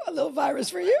you, a little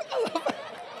virus for you.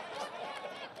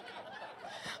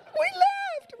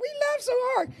 We laughed so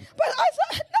hard. But I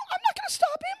thought, no, I'm not going to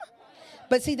stop him.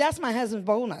 But see, that's my husband's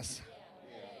boldness.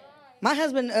 My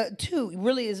husband, too,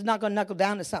 really is not going to knuckle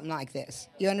down to something like this.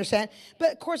 You understand?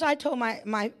 But, of course, I told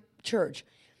my church,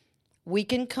 we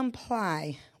can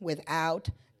comply without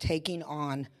taking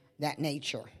on that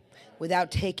nature,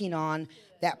 without taking on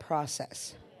that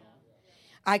process.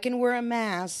 I can wear a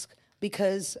mask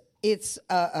because it's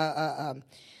not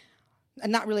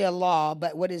really a law,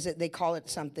 but what is it? They call it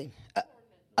something.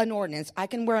 An ordinance. I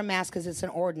can wear a mask because it's an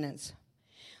ordinance.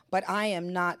 But I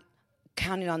am not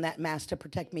counting on that mask to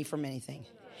protect me from anything.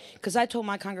 Because I told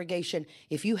my congregation,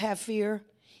 if you have fear,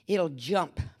 it'll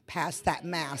jump past that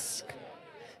mask.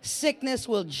 Sickness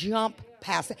will jump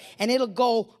past it. And it'll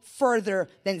go further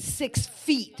than 6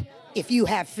 feet if you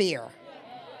have fear.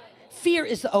 Fear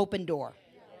is the open door.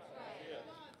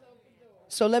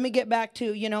 So let me get back to,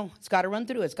 it's got to run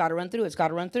through. It's got to run through. It's got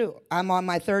to run through. I'm on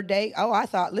my 3rd day. Oh, I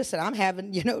thought, listen, I'm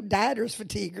having, dieter's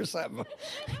fatigue or something.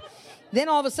 Then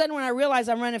all of a sudden when I realized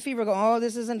I'm running a fever, I go, oh,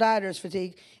 this isn't dieter's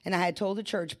fatigue. And I had told the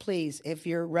church, please, if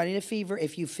you're running a fever,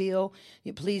 if you feel,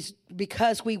 please,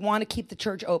 because we want to keep the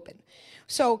church open.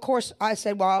 So, of course, I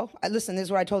said, well, listen, this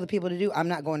is what I told the people to do. I'm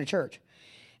not going to church.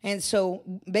 And so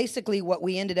basically what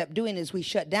we ended up doing is we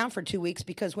shut down for 2 weeks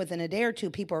because within a day or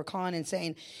two, people are calling and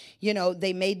saying,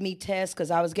 they made me test because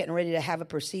I was getting ready to have a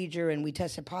procedure and we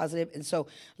tested positive. And so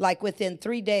like within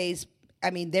 3 days,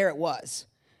 there it was.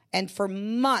 And for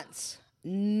months,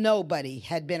 nobody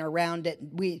had been around it.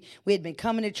 We had been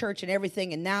coming to church and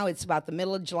everything. And now it's about the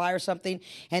middle of July or something.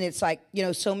 And it's like,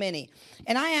 so many.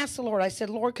 And I asked the Lord, I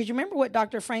said, Lord, because you remember what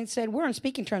Dr. Frank said? We're on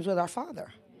speaking terms with our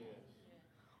Father.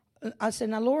 I said,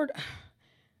 now, Lord,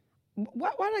 why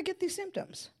did I get these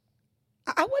symptoms?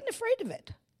 I wasn't afraid of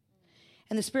it.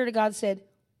 And the Spirit of God said,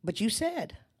 but you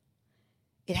said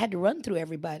it had to run through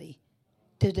everybody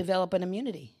to develop an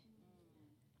immunity.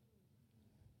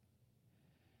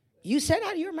 You said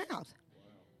out of your mouth.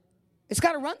 It's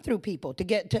got to run through people to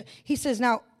get to. He says,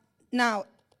 now,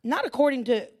 not according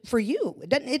to, for you. It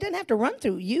doesn't have to run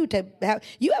through you to have,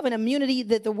 you have an immunity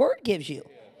that the Word gives you.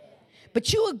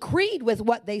 But you agreed with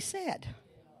what they said.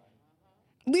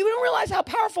 We don't realize how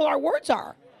powerful our words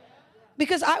are.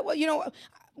 Because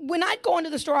when I go into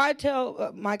the store, I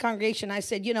tell my congregation, I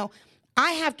said,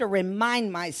 I have to remind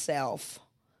myself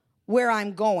where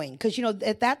I'm going. Because,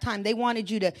 at that time, they wanted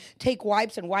you to take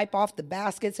wipes and wipe off the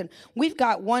baskets. And we've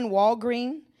got one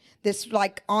Walgreens that's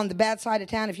like on the bad side of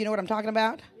town, if you know what I'm talking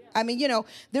about.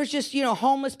 There's just,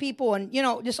 homeless people and,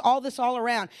 just all this all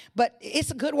around. But it's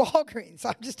a good Walgreens.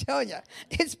 I'm just telling you.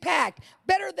 It's packed.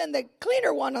 Better than the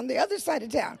cleaner one on the other side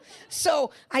of town.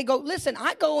 So I go, listen,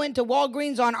 I go into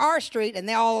Walgreens on our street, and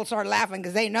they all start laughing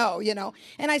because they know.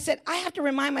 And I said, I have to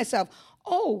remind myself,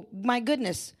 oh, my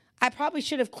goodness, I probably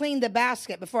should have cleaned the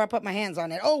basket before I put my hands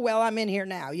on it. Oh, well, I'm in here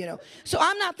now, So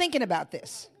I'm not thinking about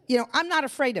this. I'm not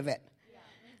afraid of it.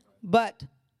 But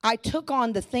I took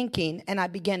on the thinking and I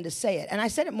began to say it. And I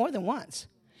said it more than once.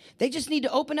 They just need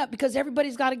to open up because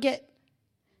everybody's got to get.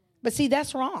 But see,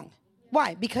 that's wrong.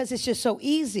 Why? Because it's just so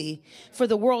easy for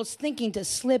the world's thinking to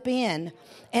slip in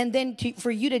and then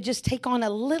for you to just take on a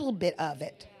little bit of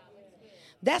it.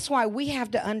 That's why we have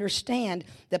to understand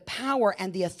the power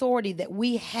and the authority that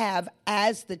we have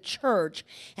as the church,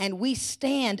 and we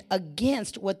stand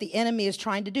against what the enemy is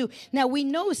trying to do. Now, we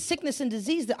know sickness and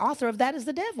disease, the author of that is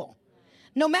the devil.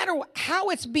 No matter how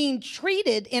it's being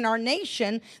treated in our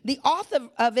nation, the author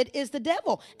of it is the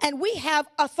devil, and we have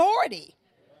authority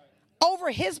over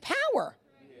his power.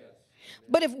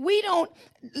 But if we don't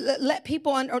let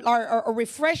people or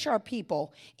refresh our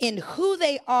people in who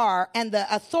they are and the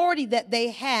authority that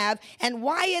they have and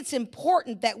why it's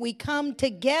important that we come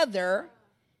together,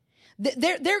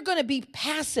 they're going to be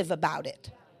passive about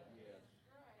it.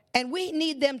 And we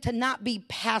need them to not be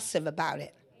passive about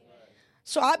it.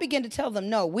 So I began to tell them,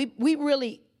 no, we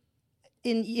really,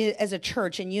 as a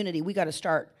church in unity, we got to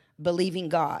start believing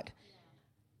God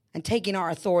and taking our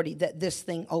authority that this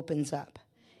thing opens up.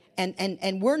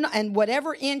 And we're not, and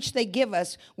whatever inch they give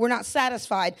us, we're not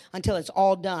satisfied until it's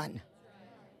all done,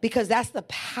 because that's the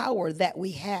power that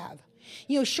we have.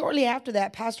 You know, shortly after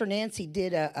that, Pastor Nancy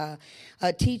did a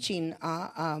teaching,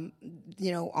 on,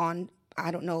 I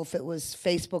don't know if it was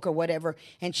Facebook or whatever,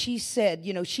 and she said,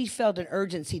 she felt an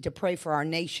urgency to pray for our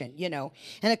nation,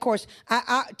 And of course,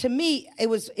 to me, it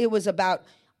was about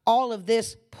all of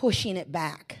this pushing it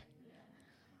back,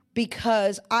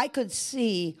 because I could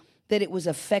see that it was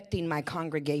affecting my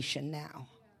congregation now.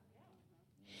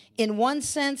 In one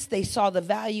sense, they saw the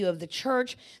value of the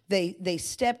church. They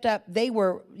stepped up. They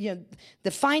were,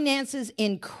 the finances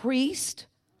increased.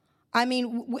 I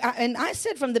mean, and I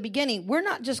said from the beginning, we're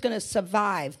not just going to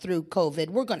survive through COVID.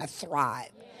 We're going to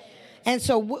thrive. And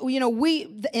so, we,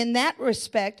 in that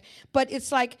respect, but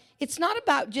it's like, it's not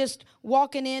about just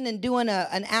walking in and doing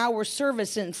an hour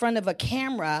service in front of a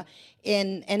camera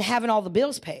and having all the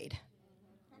bills paid.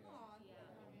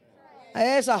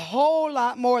 There's a whole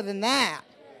lot more than that.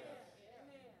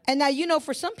 And now,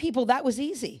 for some people, that was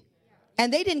easy.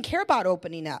 And they didn't care about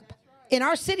opening up. In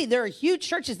our city, there are huge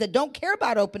churches that don't care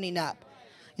about opening up.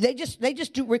 They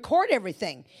just do record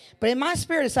everything. But in my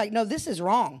spirit, it's like, no, this is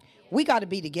wrong. We got to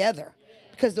be together.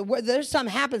 Because there's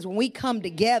something happens when we come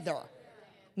together.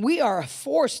 We are a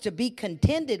force to be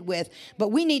contended with, but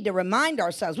we need to remind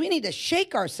ourselves. We need to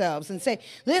shake ourselves and say,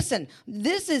 listen,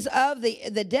 this is of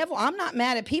the devil. I'm not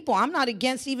mad at people. I'm not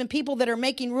against even people that are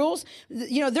making rules.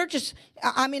 They're just,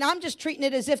 I'm just treating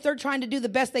it as if they're trying to do the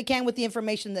best they can with the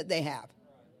information that they have.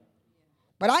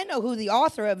 But I know who the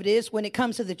author of it is when it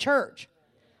comes to the church.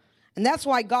 And that's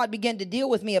why God began to deal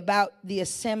with me about the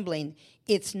assembling.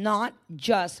 It's not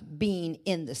just being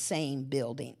in the same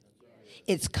building.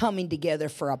 It's coming together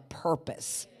for a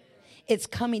purpose. It's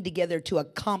coming together to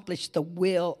accomplish the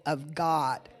will of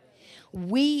God.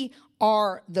 We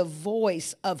are the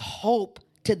voice of hope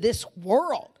to this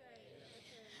world.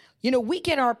 We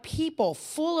get our people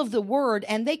full of the word,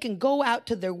 and they can go out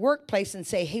to their workplace and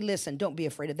say, hey, listen, don't be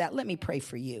afraid of that. Let me pray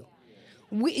for you.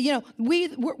 We're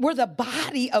the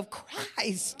body of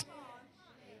Christ.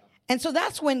 And so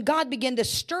that's when God began to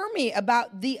stir me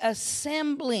about the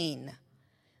assembling.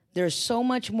 There's so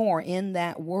much more in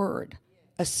that word,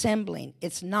 assembling.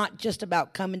 It's not just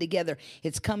about coming together.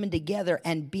 It's coming together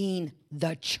and being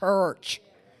the church.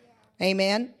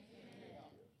 Amen?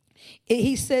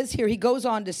 He says here, he goes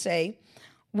on to say,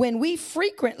 when we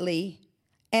frequently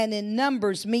and in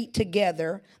numbers meet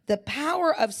together, the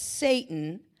power of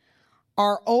Satan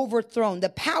are overthrown. The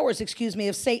powers,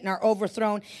 of Satan are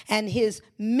overthrown, and his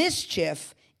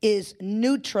mischief is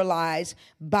neutralized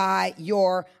by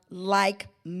your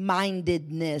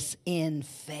like-mindedness in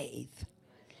faith.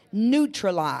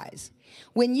 Neutralize.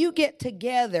 When you get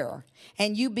together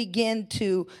and you begin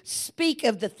to speak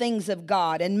of the things of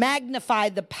God and magnify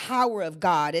the power of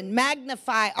God and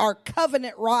magnify our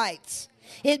covenant rights,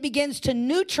 it begins to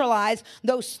neutralize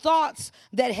those thoughts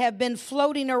that have been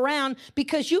floating around,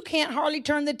 because you can't hardly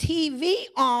turn the TV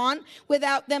on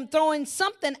without them throwing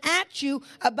something at you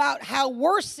about how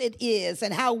worse it is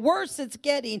and how worse it's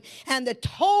getting and the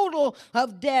total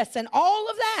of deaths and all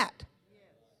of that.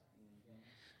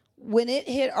 When it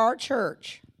hit our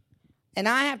church, and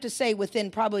I have to say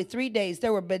within probably 3 days,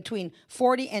 there were between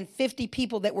 40 and 50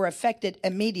 people that were affected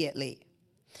immediately.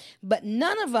 But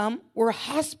none of them were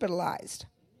hospitalized.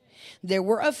 There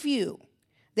were a few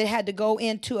that had to go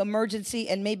into emergency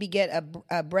and maybe get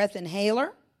a breath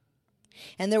inhaler.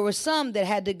 And there were some that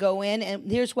had to go in, and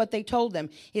here's what they told them.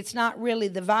 It's not really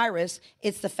the virus,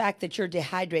 it's the fact that you're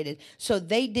dehydrated. So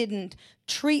they didn't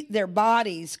treat their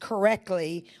bodies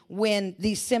correctly when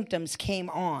these symptoms came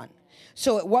on.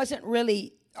 So it wasn't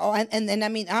really, and I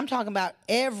mean, I'm talking about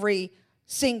every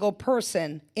single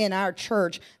person in our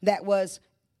church that was,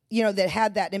 that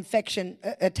had that infection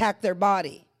attack their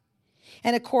body.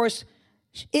 And of course,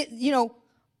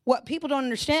 what people don't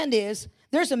understand is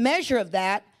there's a measure of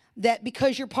that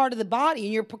because you're part of the body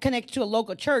and you're connected to a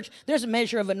local church, there's a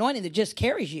measure of anointing that just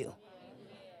carries you.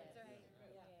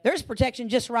 There's protection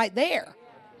just right there.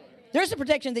 There's a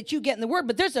protection that you get in the Word,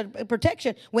 but there's a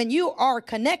protection when you are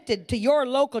connected to your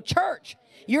local church.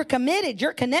 You're committed.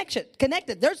 You're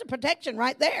connected. There's a protection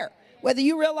right there, whether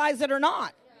you realize it or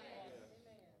not.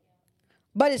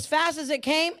 But as fast as it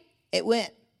came, it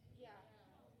went.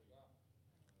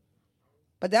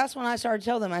 But that's when I started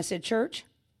telling them, I said, church,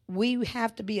 we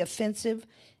have to be offensive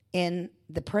in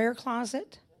the prayer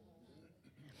closet.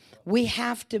 We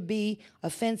have to be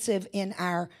offensive in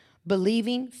our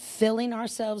believing, filling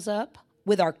ourselves up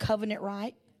with our covenant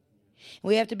right.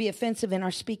 We have to be offensive in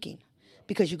our speaking,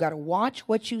 because you got to watch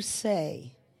what you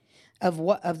say of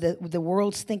what of the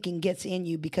world's thinking gets in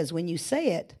you, because when you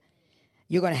say it,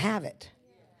 you're going to have it.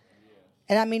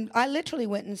 And I mean, I literally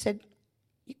went and said,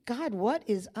 God, what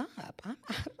is up?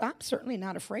 I'm certainly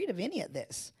not afraid of any of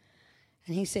this.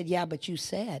 And he said, yeah, but you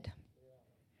said.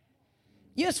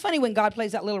 It's funny when God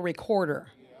plays that little recorder.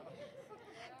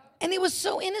 And it was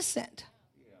so innocent.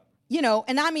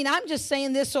 And I mean, I'm just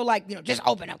saying this so just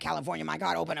open up California. My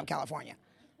God, open up California.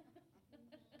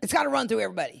 It's got to run through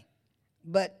everybody.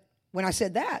 But when I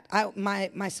said that,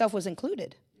 myself was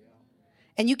included.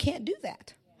 And you can't do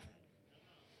that.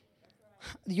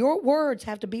 Your words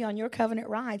have to be on your covenant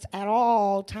rights at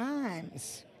all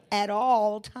times. At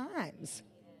all times.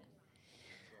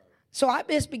 So I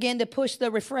just began to push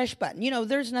the refresh button.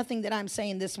 There's nothing that I'm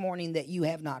saying this morning that you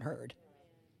have not heard.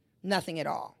 Nothing at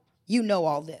all. You know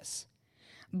all this.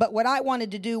 But what I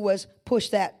wanted to do was push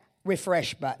that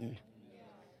refresh button.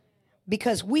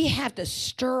 Because we have to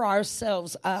stir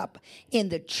ourselves up in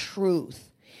the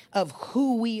truth of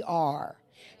who we are.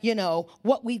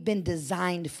 What we've been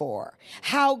designed for.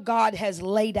 How God has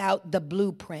laid out the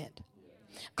blueprint.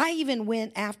 I even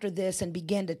went after this and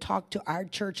began to talk to our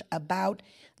church about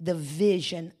the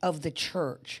vision of the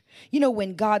church.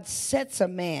 When God sets a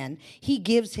man, he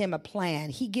gives him a plan.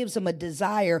 He gives him a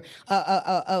desire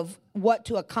of what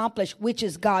to accomplish, which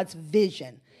is God's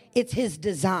vision. It's his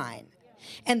design.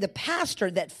 And the pastor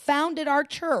that founded our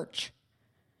church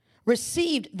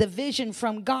received the vision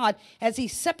from God as he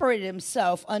separated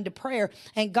himself unto prayer.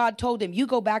 And God told him, you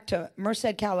go back to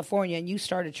Merced, California, and you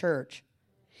start a church.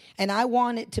 And I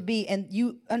want it to be, and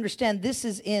you understand this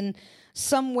is in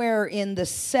somewhere in the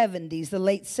 70s, the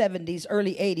late 70s,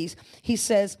 early 80s. He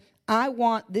says, I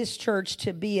want this church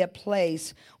to be a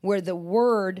place where the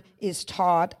word is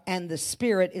taught and the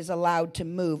spirit is allowed to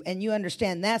move. And you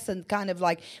understand that's kind of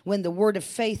like when the word of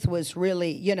faith was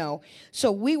really,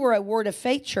 So we were a word of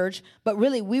faith church, but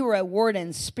really we were a word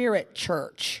and spirit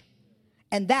church.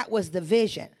 And that was the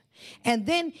vision. And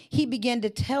then he began to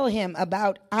tell him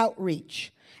about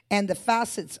outreach and the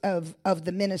facets of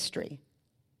the ministry.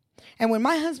 And when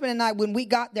my husband and I, when we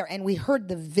got there and we heard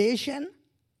the vision,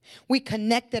 we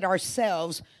connected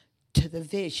ourselves to the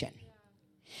vision.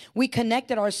 We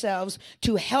connected ourselves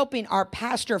to helping our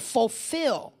pastor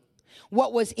fulfill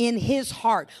what was in his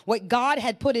heart, what God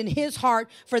had put in his heart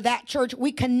for that church.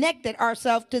 We connected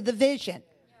ourselves to the vision,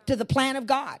 to the plan of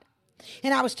God.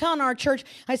 And I was telling our church,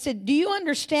 I said, do you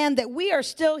understand that we are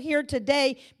still here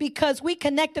today because we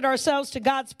connected ourselves to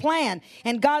God's plan?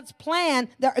 And God's plan,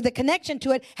 the connection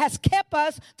to it, has kept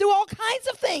us through all kinds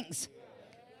of things.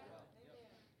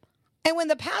 And when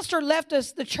the pastor left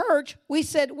us the church, we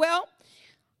said, well,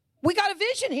 we got a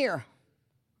vision here.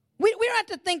 We don't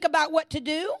have to think about what to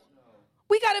do.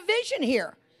 We got a vision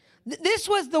here. This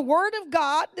was the word of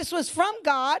God. This was from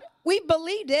God. We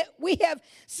believed it. We have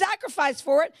sacrificed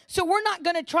for it. So we're not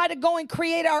going to try to go and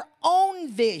create our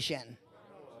own vision.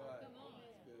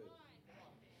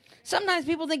 Sometimes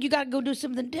people think you got to go do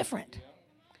something different.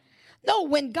 No,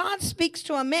 when God speaks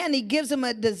to a man, he gives him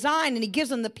a design and he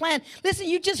gives him the plan. Listen,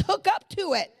 you just hook up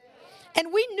to it.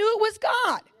 And we knew it was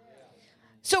God.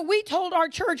 So we told our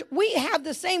church, we have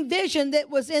the same vision that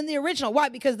was in the original. Why?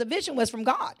 Because the vision was from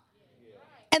God.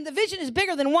 And the vision is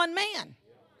bigger than one man.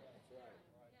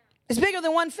 It's bigger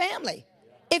than one family.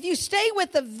 If you stay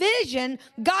with the vision,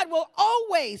 God will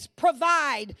always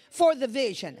provide for the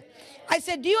vision. I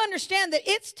said, do you understand that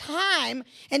it's time?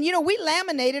 And, we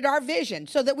laminated our vision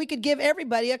so that we could give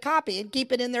everybody a copy and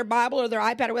keep it in their Bible or their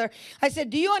iPad or whatever. I said,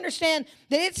 do you understand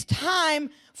that it's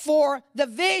time for the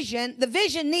vision? The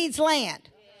vision needs land.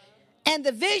 And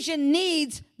the vision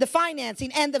needs the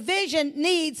financing. And the vision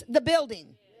needs the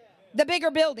building. The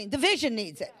bigger building. The vision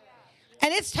needs it.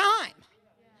 And it's time.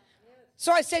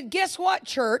 So I said, guess what,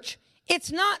 church?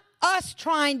 It's not us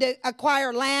trying to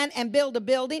acquire land and build a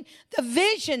building. The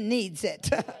vision needs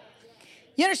it.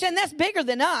 You understand? That's bigger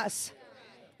than us.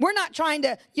 We're not trying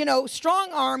to, strong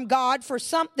arm God for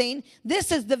something.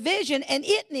 This is the vision and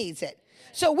it needs it.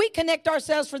 So we connect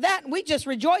ourselves for that and we just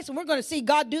rejoice and we're going to see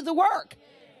God do the work.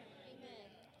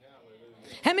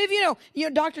 How many of you know,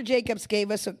 Dr. Jacobs came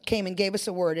and gave us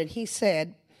a word and he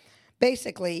said,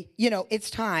 basically, it's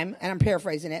time, and I'm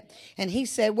paraphrasing it. And he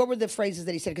said, what were the phrases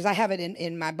that he said? Because I have it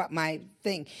in my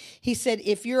thing. He said,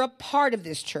 if you're a part of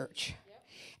this church,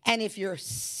 and if you're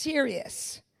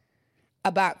serious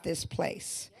about this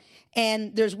place,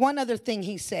 and there's one other thing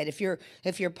he said, if you're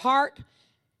in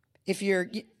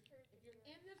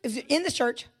this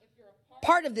church,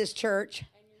 part of this church,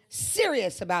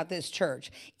 serious about this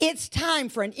church, it's time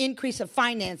for an increase of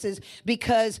finances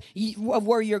because of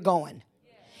where you're going.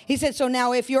 He said, so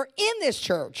now if you're in this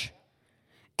church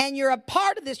and you're a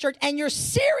part of this church and you're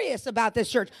serious about this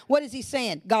church, what is he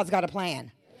saying? God's got a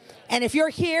plan. And if you're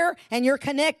here and you're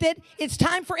connected, it's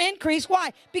time for increase.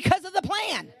 Why? Because of the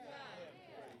plan.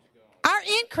 Our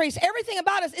increase, everything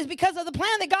about us is because of the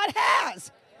plan that God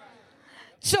has.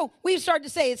 So we've started to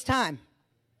say it's time.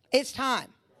 It's time.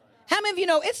 How many of you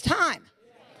know it's time?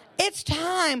 It's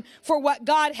time for what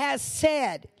God has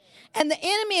said. And the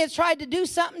enemy has tried to do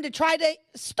something to try to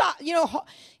stop.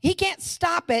 He can't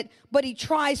stop it, but he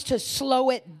tries to slow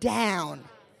it down.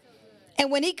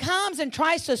 And when he comes and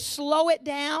tries to slow it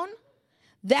down,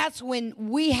 that's when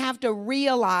we have to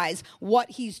realize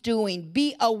what he's doing.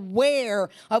 Be aware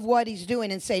of what he's doing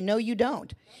and say, no, you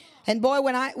don't. And boy,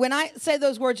 when I say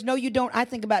those words, no, you don't, I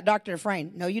think about Dr.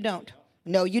 Dufresne. No, you don't.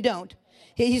 No, you don't.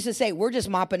 He used to say, we're just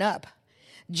mopping up.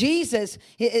 Jesus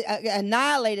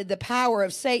annihilated the power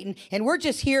of Satan, and we're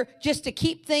just here just to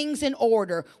keep things in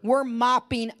order. We're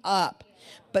mopping up.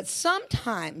 But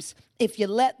sometimes, if you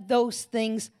let those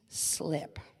things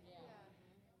slip,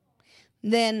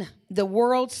 then the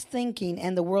world's thinking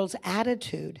and the world's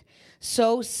attitude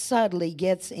so subtly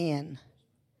gets in.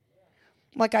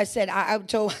 Like I said, I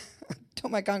told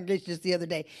my congregation just the other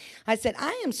day, I said,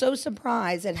 I am so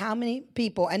surprised at how many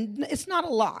people, and it's not a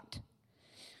lot,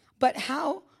 but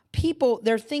how people,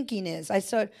 their thinking is. I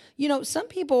said, some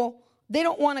people, they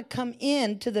don't want to come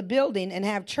into the building and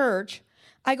have church.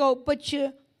 I go, but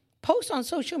you post on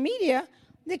social media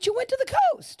that you went to the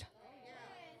coast.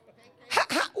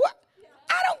 What?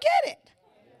 I don't get it.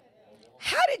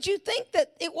 How did you think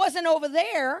that it wasn't over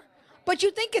there, but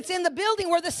you think it's in the building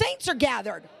where the saints are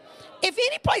gathered? If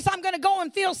any place I'm going to go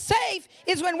and feel safe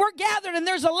is when we're gathered and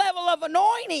there's a level of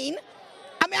anointing,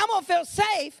 I'm going to feel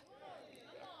safe.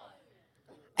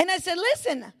 And I said,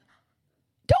 listen,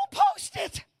 don't post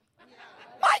it.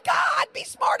 My God, be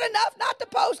smart enough not to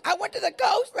post. I went to the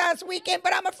coast last weekend,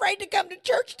 but I'm afraid to come to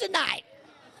church tonight.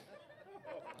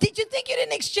 Did you think you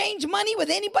didn't exchange money with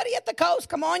anybody at the coast?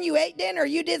 Come on, you ate dinner,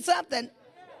 you did something.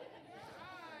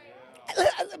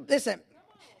 Listen,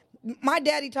 my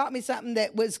daddy taught me something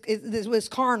that was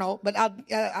carnal, but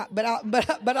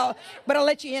I'll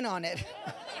let you in on it.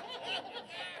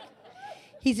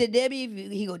 He said,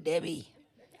 Debbie,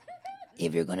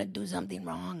 if you're going to do something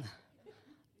wrong,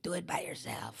 do it by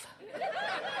yourself.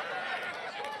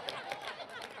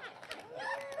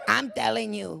 I'm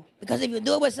telling you, because if you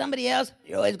do it with somebody else,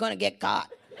 you're always going to get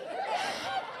caught.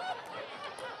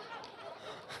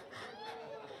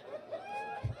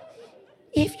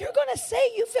 If you're going to say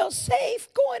you feel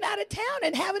safe going out of town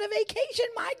and having a vacation,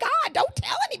 my God, don't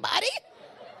tell anybody.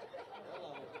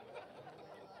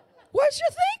 What's your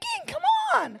thinking? Come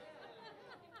on.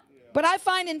 But I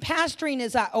find in pastoring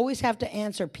is I always have to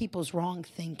answer people's wrong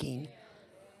thinking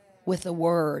with a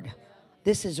word.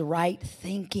 This is right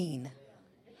thinking.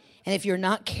 And if you're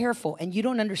not careful and you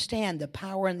don't understand the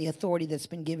power and the authority that's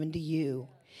been given to you,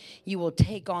 you will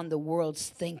take on the world's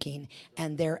thinking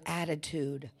and their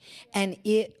attitude, and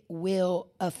it will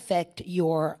affect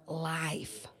your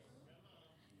life.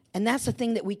 And that's the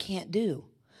thing that we can't do.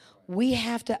 We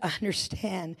have to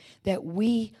understand that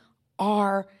we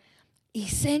are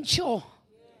essential.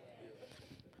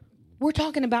 We're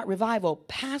talking about revival.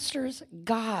 Pastors,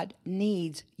 God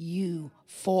needs you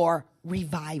for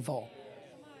revival.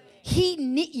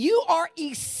 You are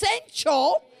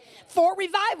essential for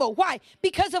revival. Why?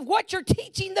 Because of what you're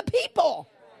teaching the people.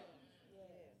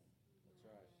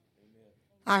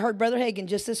 I heard Brother Hagin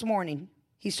just this morning.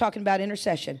 He's talking about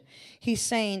intercession. He's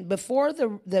saying before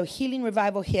the healing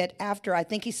revival hit, after, I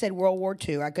think he said World War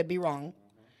II. I could be wrong.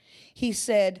 He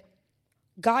said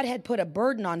God had put a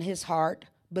burden on his heart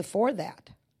before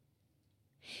that.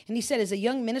 And he said as a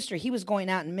young minister, he was going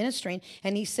out and ministering.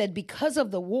 And he said because of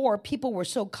the war, people were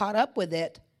so caught up with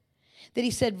it that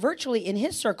he said virtually in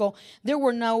his circle, there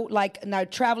were no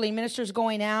traveling ministers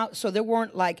going out. So there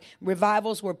weren't like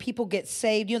revivals where people get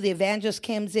saved. You know, the evangelist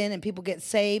comes in and people get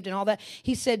saved and all that.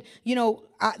 He said,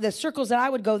 the circles that I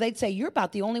would go, they'd say, you're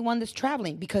about the only one that's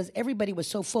traveling because everybody was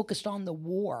so focused on the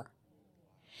war.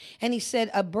 And he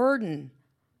said, a burden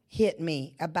hit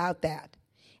me about that.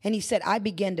 And he said, I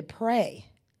began to pray.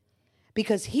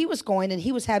 Because he was going and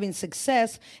he was having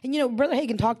success. And, Brother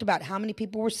Hagin talked about how many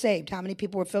people were saved, how many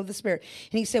people were filled with the Spirit.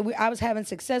 And he said, I was having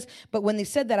success. But when they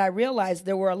said that, I realized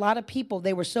there were a lot of people,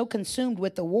 they were so consumed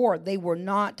with the war, they were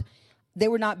not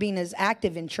being as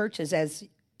active in churches as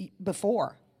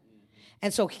before.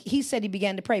 And so he said he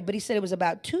began to pray. But he said it was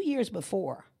about 2 years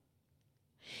before.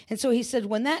 And so he said,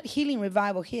 when that healing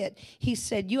revival hit, he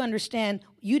said, you understand,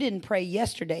 you didn't pray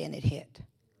yesterday and it hit.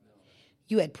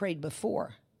 You had prayed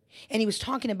before. And he was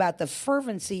talking about the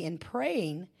fervency in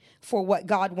praying for what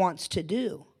God wants to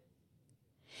do.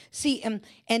 See, and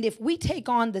if we take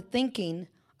on the thinking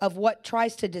of what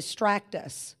tries to distract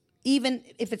us, even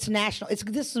if it's national,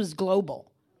 this is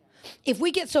global. If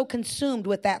we get so consumed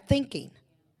with that thinking,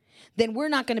 then we're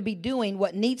not going to be doing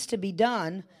what needs to be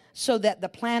done so that the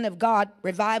plan of God,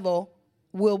 revival,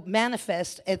 will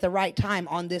manifest at the right time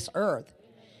on this earth.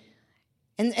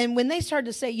 And when they started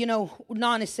to say,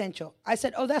 non-essential, I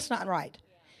said, oh, that's not right.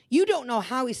 You don't know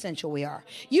how essential we are.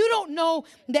 You don't know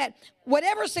that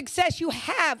whatever success you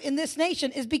have in this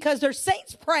nation is because there's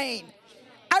saints praying.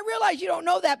 I realize you don't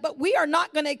know that, but we are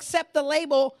not going to accept the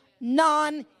label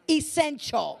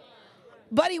non-essential.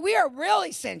 Buddy, we are real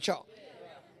essential.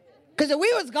 Because if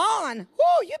we was gone,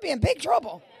 you'd be in big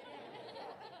trouble.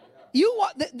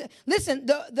 Listen,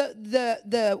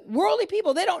 the worldly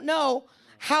people, they don't know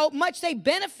how much they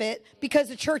benefit because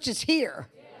the church is here.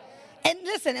 And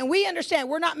listen, and we understand,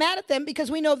 we're not mad at them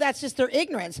because we know that's just their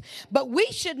ignorance. But we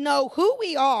should know who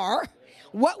we are,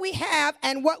 what we have,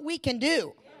 and what we can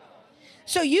do.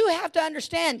 So you have to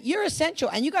understand you're essential.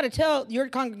 And you got to tell your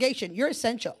congregation you're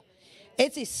essential.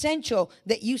 It's essential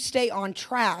that you stay on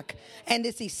track. And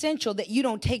it's essential that you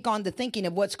don't take on the thinking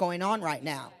of what's going on right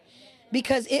now.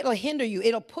 Because it'll hinder you.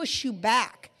 It'll push you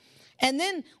back. And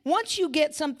then once you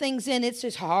get some things in, it's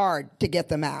just hard to get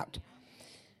them out.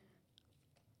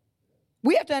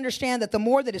 We have to understand that the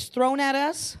more that is thrown at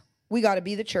us, we got to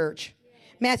be the church.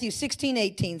 Matthew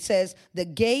 16:18 says, the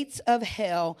gates of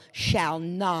hell shall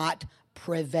not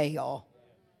prevail.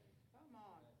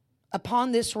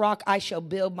 Upon this rock I shall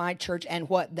build my church, and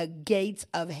what? The gates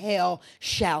of hell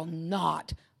shall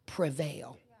not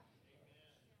prevail.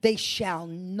 They shall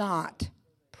not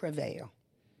prevail.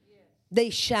 They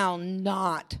shall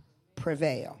not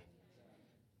prevail.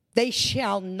 They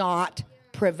shall not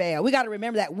prevail. We got to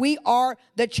remember that. We are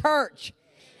the church.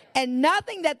 And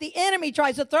nothing that the enemy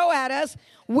tries to throw at us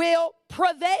will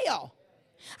prevail.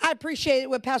 I appreciate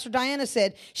what Pastor Diana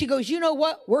said. She goes, you know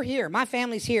what? We're here. My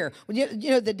family's here.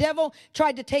 The devil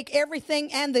tried to take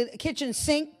everything and the kitchen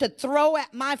sink to throw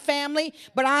at my family,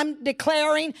 but I'm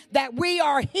declaring that we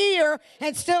are here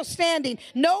and still standing.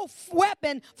 No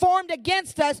weapon formed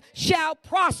against us shall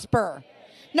prosper.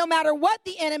 No matter what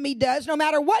the enemy does, no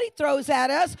matter what he throws at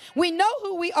us, we know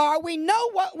who we are. We know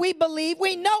what we believe.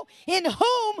 We know in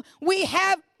whom we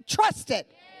have trusted.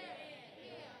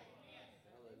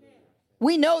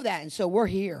 We know that, and so we're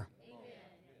here.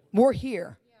 We're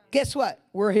here. Guess what?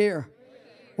 We're here.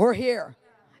 We're here.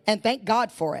 And thank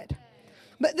God for it.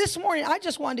 But this morning, I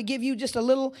just wanted to give you just a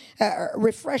little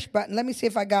refresh button. Let me see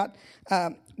if I got,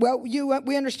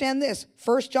 we understand this.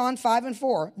 1 John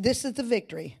 5:4. This is the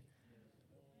victory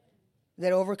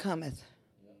that overcometh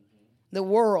the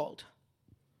world.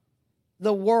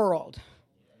 The world.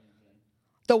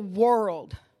 The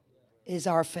world is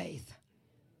our faith.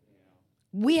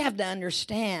 We have to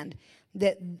understand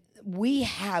that we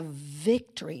have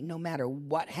victory no matter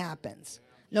what happens.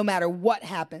 No matter what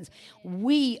happens.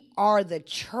 We are the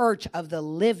church of the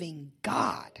living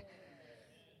God.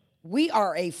 We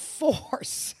are a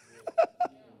force.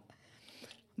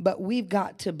 But we've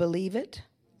got to believe it.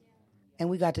 And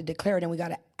we got to declare it. And we got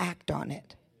to act on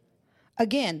it.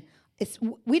 Again,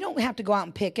 we don't have to go out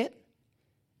and pick it.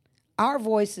 Our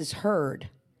voice is heard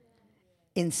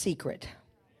in secret.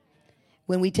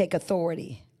 when we take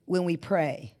authority, when we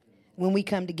pray, when we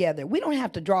come together. We don't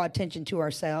have to draw attention to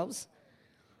ourselves.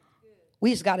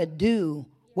 We just got to do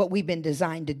what we've been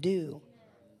designed to do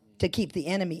to keep the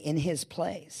enemy in his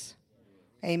place.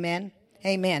 Amen.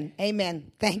 Amen.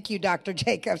 Amen. Thank you, Dr.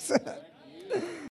 Jacobs.